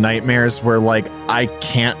something nightmares where, like, I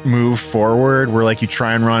can't move forward, where, like, you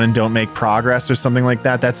try and run and don't make progress or something like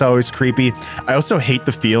that. That's always creepy. I also hate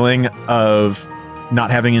the feeling of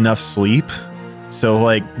not having enough sleep. So,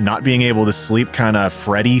 like, not being able to sleep kind of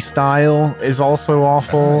Freddy style is also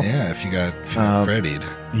awful. Yeah, if you got Freddied.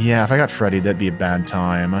 Yeah, if I got Freddy, that'd be a bad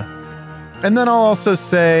time. And then I'll also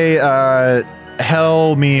say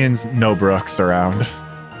hell means no Brooks around.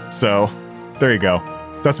 So, there you go.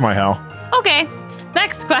 That's my hell. Okay,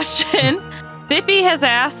 next question. Bippy has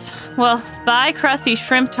asked, well, By Krusty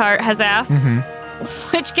Shrimp Tart has asked,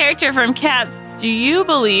 which character from Cats do you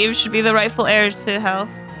believe should be the rightful heir to hell?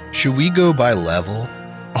 Should we go by level?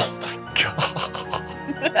 Oh my god.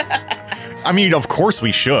 I mean, of course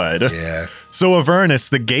we should. Yeah. So Avernus,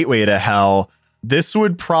 the gateway to hell, this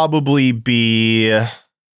would probably be... I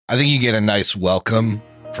think you get a nice welcome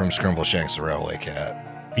from Scrimbleshanks the Railway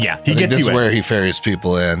Cat. Yeah, he gets you in. This is where he ferries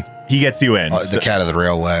people in. He gets you in. The cat of the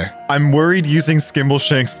railway. I'm worried using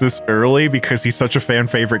Skimbleshanks this early because he's such a fan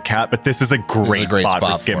favorite cat, but this is a great spot for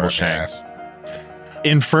Skimbleshanks.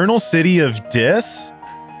 Infernal City of Dis...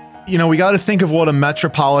 You know, we got to think of what a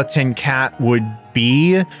metropolitan cat would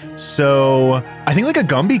be. So I think like a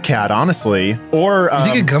Gumby cat, honestly. Or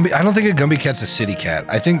you think a Gumby? I don't think a Gumby cat's a city cat.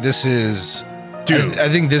 I think this is. Dude, I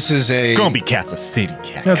think this is a Gumby cat's a city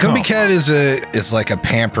cat. No, Gumby cat is like a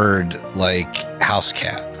pampered like house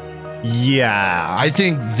cat. Yeah. I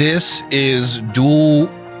think this is dual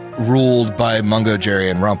ruled by Mungo Jerry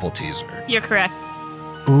and Rumple Teaser. You're correct.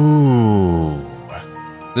 Ooh.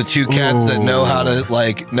 The two cats that know how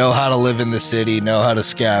to live in the city, know how to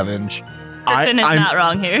scavenge. Griffin is not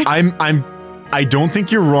wrong here. I don't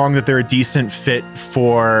think you're wrong that they're a decent fit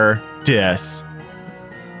for Dis.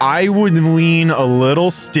 I would lean a little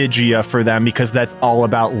Stygia for them because that's all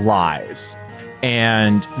about lies.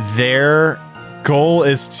 And their goal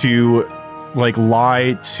is to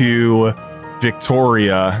lie to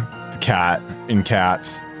Victoria, the cat in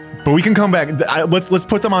Cats. But we can come back. Let's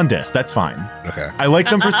put them on Dis. That's fine. Okay. I like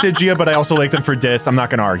them for Stygia, but I also like them for Dis. I'm not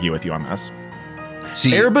going to argue with you on this.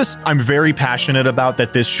 See, Erebus, I'm very passionate about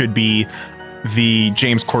that this should be the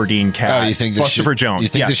James Corden cat. Oh, you think Bustopher Jones? You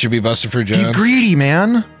think this should be Bustopher Jones? He's greedy,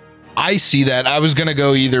 man. I see that. I was gonna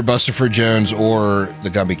go either Bustopher Jones or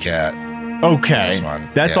the Gumby Cat. Okay,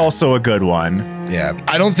 that's also a good one. Yeah,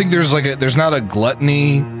 I don't think there's not a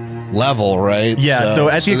gluttony level, right? Yeah. So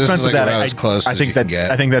at the expense of that, I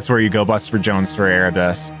think that's where you go Bustopher Jones for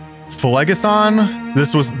Erebus. Phlegethon.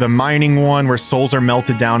 This was the mining one where souls are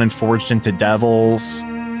melted down and forged into devils.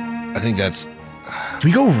 I think that's. Do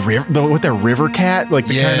we go with the river cat? Like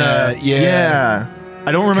the yeah.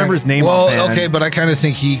 I don't remember his name. Well, okay, but I kind of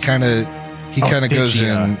think he kind of goes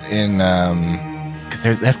in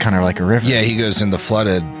because that's kind of like a river. Yeah, he goes in the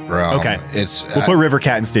flooded realm. Okay, we'll put river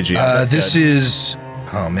cat and Stygia. This is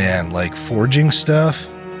like forging stuff.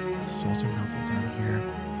 Souls are melted down here.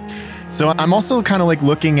 So I'm also kind of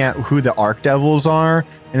looking at who the Archdevils are.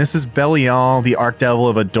 And this is Belial, the Archdevil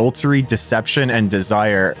of adultery, deception, and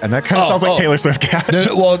desire. And that kind of sounds like Taylor Swift cat.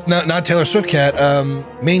 No, not Taylor Swift cat.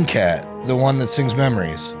 Main cat, the one that sings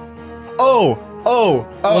Memories. Oh.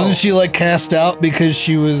 Wasn't she cast out because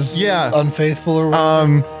she was unfaithful or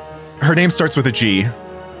whatever? Her name starts with a G.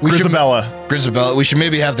 Grisabella. We should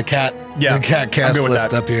maybe have the cat cast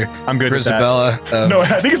list up here. I'm good Grisabella. with that. No,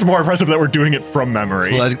 I think it's more impressive that we're doing it from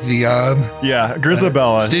memory. Phlegethon. Yeah,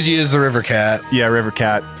 Grisabella. Stygia is the river cat. Yeah, river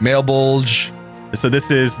cat. Male bulge. So this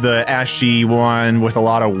is the ashy one with a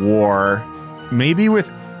lot of war. Maybe with...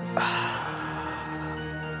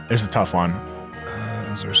 There's a tough one.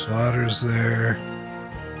 There's Slaughters there.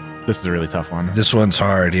 This is a really tough one. This one's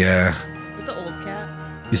hard, yeah. With the old cat.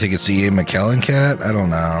 You think it's the Ian McKellen cat? I don't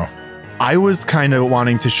know. I was kind of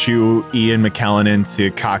wanting to shoot Ian McKellen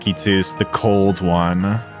into Cocky-Tooth, the cold one.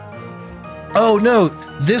 Oh, no.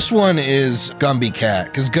 This one is Gumby Cat.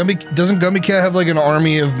 Because doesn't Gumby Cat have an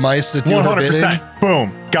army of mice that do 100%.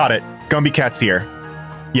 Boom. Got it. Gumby Cat's here.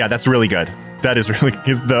 Yeah, that's really good. That is really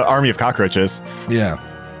the army of cockroaches. Yeah.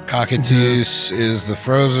 Cocky-Tooth is the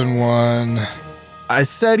frozen one. I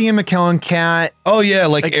said Ian McKellen cat. Oh yeah,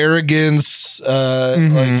 arrogance.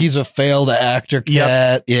 He's a failed actor cat.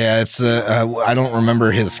 Yep. Yeah, it's I don't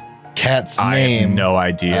remember his cat's name. I have no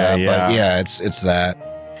idea. But yeah, it's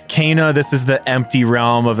that. Cana, this is the empty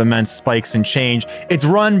realm of immense spikes and change. It's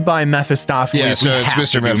run by Mephistopheles. Yeah, so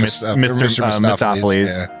it's Mr. Mephistopheles.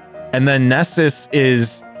 Yeah. And then Nessus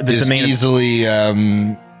is the domain easily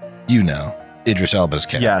Idris Elba's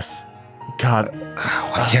cat. Yes. God.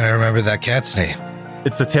 Why can't I remember that cat's name?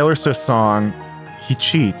 It's a Taylor Swift song. He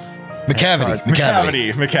cheats. McCavity.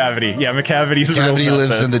 Yeah, McCavity's a real Cavity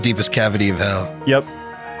lives in the deepest cavity of hell. Yep.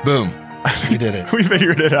 Boom. We did it. We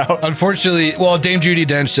figured it out. Unfortunately, Dame Judi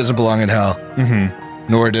Dench doesn't belong in hell.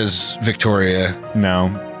 Mm-hmm. Nor does Victoria. No.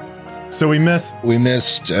 So we missed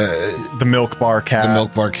the milk bar cat. The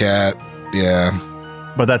milk bar cat. Yeah.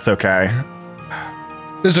 But that's okay.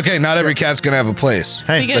 It's okay. Not every cat's gonna have a place.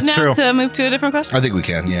 Hey, we good that's now true. To move to a different question? I think we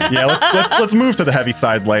can. Yeah. Yeah. Let's move to the heavy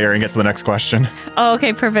side layer and get to the next question. Oh,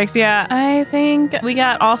 okay, perfect. Yeah, I think we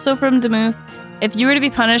got also from Demuth. If you were to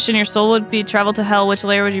be punished and your soul would be traveled to hell, which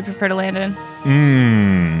layer would you prefer to land in?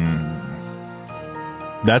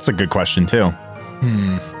 That's a good question too.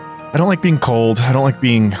 I don't like being cold. I don't like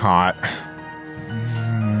being hot.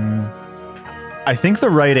 I think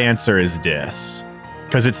the right answer is Dis.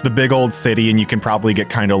 Because it's the big old city and you can probably get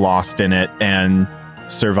kind of lost in it and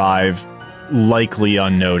survive likely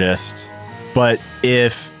unnoticed. But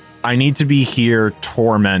if I need to be here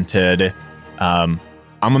tormented, I'm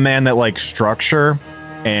a man that likes structure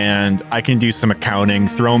and I can do some accounting.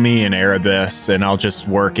 Throw me in Erebus and I'll just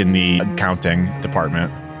work in the accounting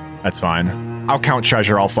department. That's fine. I'll count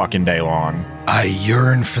treasure all fucking day long. I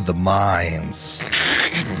yearn for the mines.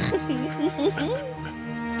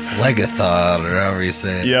 Phlegethon, or however you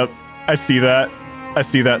say it. Yep, I see that,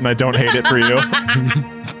 and I don't hate it for you.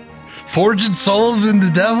 Forging souls into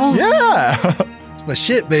devils? Yeah! It's my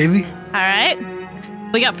shit, baby. All right.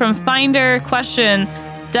 We got from Finder question,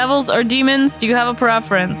 devils or demons? Do you have a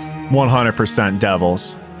preference? 100%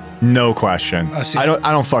 devils. No question. See, I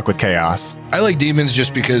don't fuck with chaos. I like demons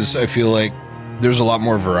just because I feel like there's a lot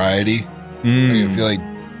more variety. I feel like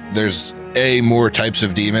there's A, more types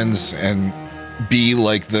of demons, and B,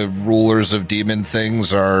 like the rulers of demon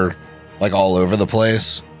things are like all over the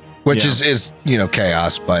place, which is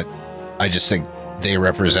chaos, but I just think they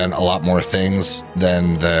represent a lot more things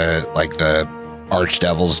than the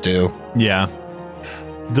archdevils do. Yeah.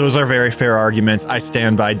 Those are very fair arguments. I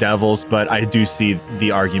stand by devils, but I do see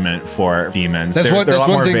the argument for demons. They're a lot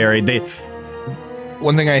more varied.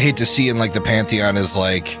 One thing I hate to see in like the Pantheon is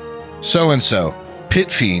like so-and-so, Pit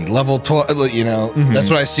Fiend, level 12, that's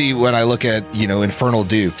what I see when I look at, Infernal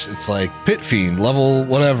Dukes. It's like Pit Fiend, level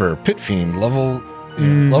whatever, Pit Fiend, level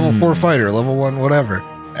 4 fighter, level 1, whatever.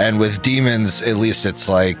 And with demons, at least it's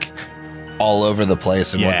like all over the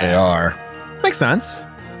place in what they are. Makes sense.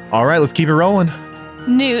 All right, let's keep it rolling.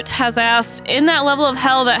 Newt has asked, in that level of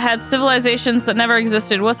hell that had civilizations that never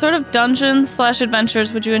existed, what sort of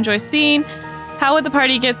dungeons/adventures would you enjoy seeing? How would the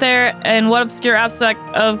party get there? And what obscure aspect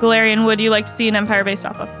of Golarion would you like to see an empire based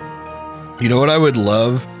off of? You know what I would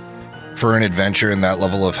love for an adventure in that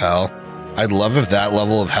level of hell? I'd love if that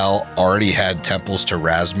level of hell already had temples to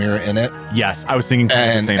Razmir in it. Yes, I was thinking the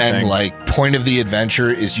same thing. And like point of the adventure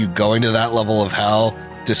is you going to that level of hell,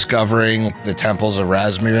 discovering the temples of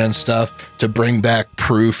Razmir and stuff to bring back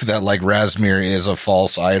proof that like Razmir is a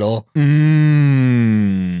false idol.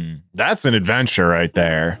 That's an adventure right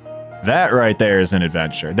there. That right there is an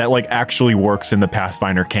adventure that like actually works in the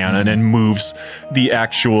Pathfinder canon and moves the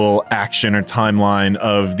actual action or timeline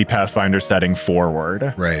of the Pathfinder setting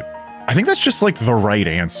forward. Right. I think that's just like the right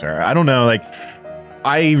answer. I don't know. Like,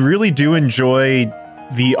 I really do enjoy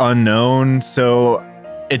the unknown. So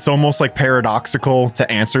it's almost like paradoxical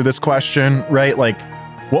to answer this question, right? Like,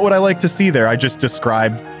 what would I like to see there? I just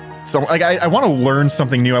described some, like, I want to learn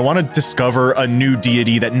something new. I want to discover a new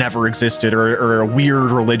deity that never existed or a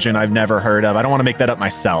weird religion I've never heard of. I don't want to make that up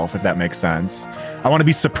myself, if that makes sense. I want to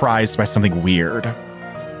be surprised by something weird.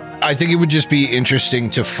 I think it would just be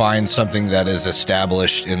interesting to find something that is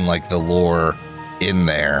established in like the lore in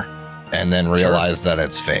there and then realize that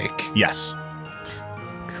it's fake. Yes.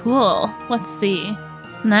 Cool. Let's see.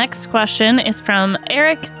 Next question is from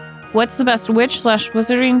Eric. What's the best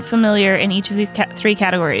witch/wizarding familiar in each of these three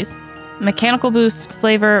categories? Mechanical boost,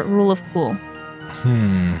 flavor, rule of cool.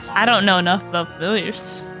 I don't know enough about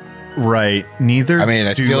familiars. Right. Neither. I mean,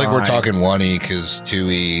 I feel like we're talking 1E because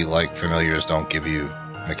 2E like familiars don't give you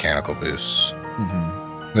mechanical boosts.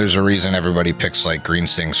 There's a reason everybody picks like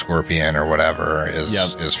Greensting Scorpion or whatever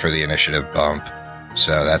is for the initiative bump.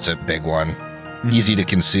 So that's a big one. Easy to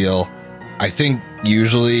conceal. I think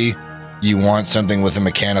usually you want something with a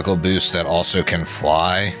mechanical boost that also can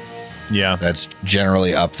fly. Yeah. That's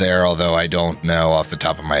generally up there, although I don't know off the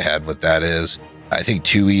top of my head what that is. I think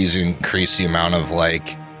 2Es increase the amount of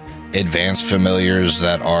like advanced familiars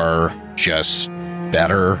that are just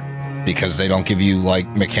better because they don't give you like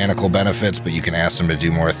mechanical benefits, but you can ask them to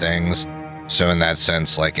do more things. So in that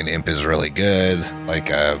sense, like an imp is really good. Like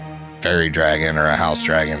a fairy dragon or a house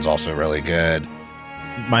dragon is also really good.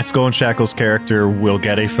 My Skull and Shackles character will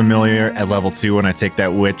get a familiar at level 2 when I take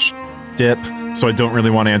that witch dip. So I don't really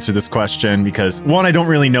want to answer this question because, one, I don't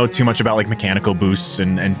really know too much about like mechanical boosts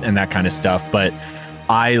and that kind of stuff, but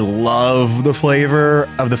I love the flavor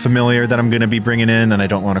of the familiar that I'm going to be bringing in, and I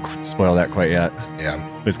don't want to spoil that quite yet. Yeah.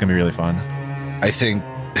 But it's going to be really fun. I think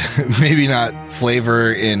maybe not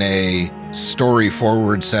flavor in a story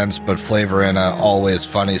forward sense, but flavor in a always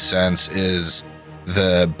funny sense is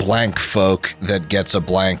the blank folk that gets a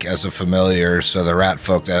blank as a familiar. So the rat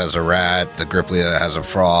folk that has a rat, the Gripply that has a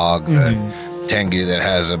frog, the Tengu that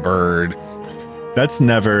has a bird. That's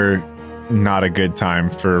never not a good time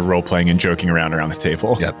for role-playing and joking around the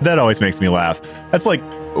table. Yep. That always makes me laugh. That's like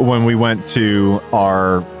when we went to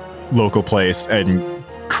our local place and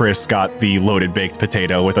Chris got the loaded baked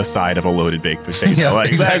potato with a side of a loaded baked potato. Yeah,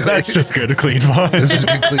 like exactly. That's just good, clean fun. This is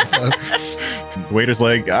good, clean fun. The waiter's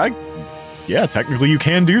like, yeah, technically you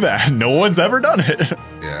can do that. No one's ever done it.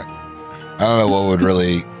 Yeah. I don't know what would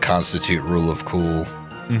really constitute rule of cool.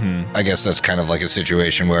 I guess that's kind of like a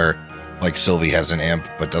situation where like Sylvie has an imp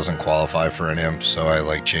but doesn't qualify for an imp, so I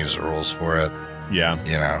like change the rules for it. Yeah.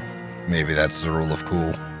 You know, maybe that's the rule of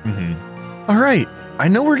cool. All right. I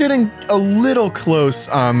know we're getting a little close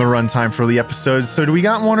on the runtime for the episode, so do we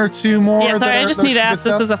got one or two more? Yeah, sorry, I just need to ask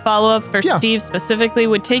this as a follow-up for Steve specifically.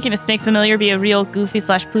 Would taking a snake familiar be a real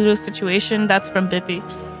Goofy/Pluto situation? That's from Bippy.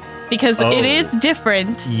 Because it is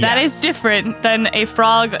different. Yes. That is different than a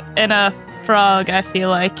frog and a frog, I feel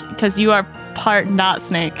like, because you are part not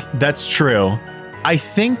snake. That's true. I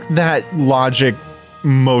think that logic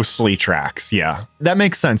mostly tracks. Yeah, that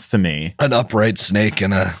makes sense to me. An upright snake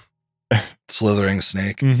and a slithering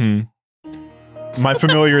snake. Mm-hmm. My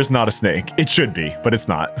familiar is not a snake. It should be, but it's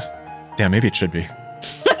not. Damn, maybe it should be.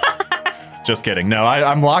 Just kidding. No,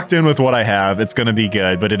 I'm locked in with what I have. It's going to be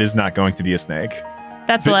good, but it is not going to be a snake.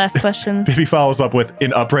 That's the last question. Bibi follows up with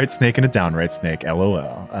an upright snake and a downright snake.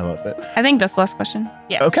 LOL. I love it. I think that's the last question.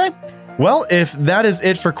 Yes. Okay. Well, if that is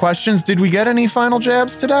it for questions, did we get any final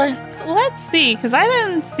jabs today? Let's see, because I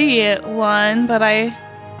didn't see one, but I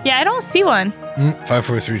don't see one. 5,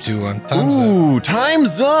 4, 3, 2, 1. Time's up.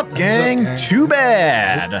 Time's up, gang. gang. Too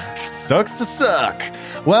bad. Sucks to suck.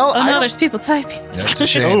 Well, Oh no, there's people typing. That's a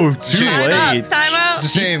shame. Oh, It's a too shame. late. Time out.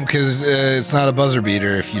 It's a shame because it's not a buzzer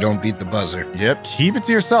beater if you don't beat the buzzer. Yep, keep it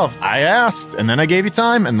to yourself. I asked, and then I gave you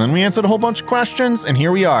time, and then we answered a whole bunch of questions, and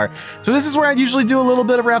here we are. So this is where I usually do a little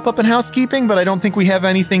bit of wrap up and housekeeping, but I don't think we have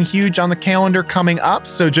anything huge on the calendar coming up,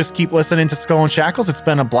 so just keep listening to Skull and Shackles. It's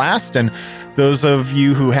been a blast, and those of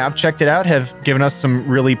you who have checked it out have given us some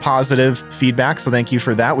really positive feedback, so thank you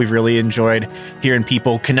for that. We've really enjoyed hearing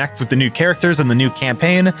people connect with the new characters and the new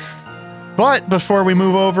campaign. But before we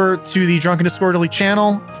move over to the Drunken Disorderly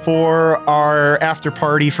channel for our after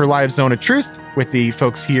party for Live Zone of Truth with the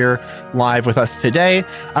folks here live with us today,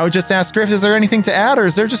 I would just ask Griff, is there anything to add, or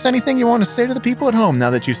is there just anything you want to say to the people at home now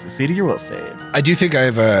that you've succeeded your will save? I do think I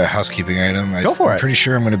have a housekeeping item. Go for it. I'm pretty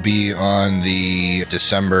sure I'm going to be on the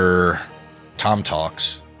December Tom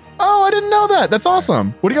Talks. Oh, I didn't know that. That's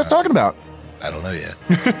awesome. What are you guys talking about? I don't know yet.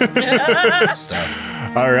 Stuff.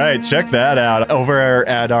 All right, check that out over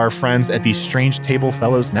at our friends at the Strange Table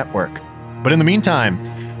Fellows Network. But in the meantime,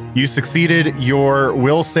 you succeeded your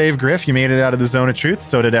will save, Griff. You made it out of the Zone of Truth.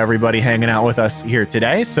 So did everybody hanging out with us here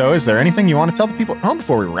today. So is there anything you want to tell the people at home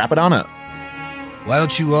before we wrap it on up? Why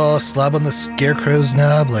don't you all slob on the scarecrow's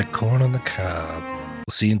knob like corn on the cob?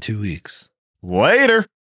 We'll see you in 2 weeks. Later.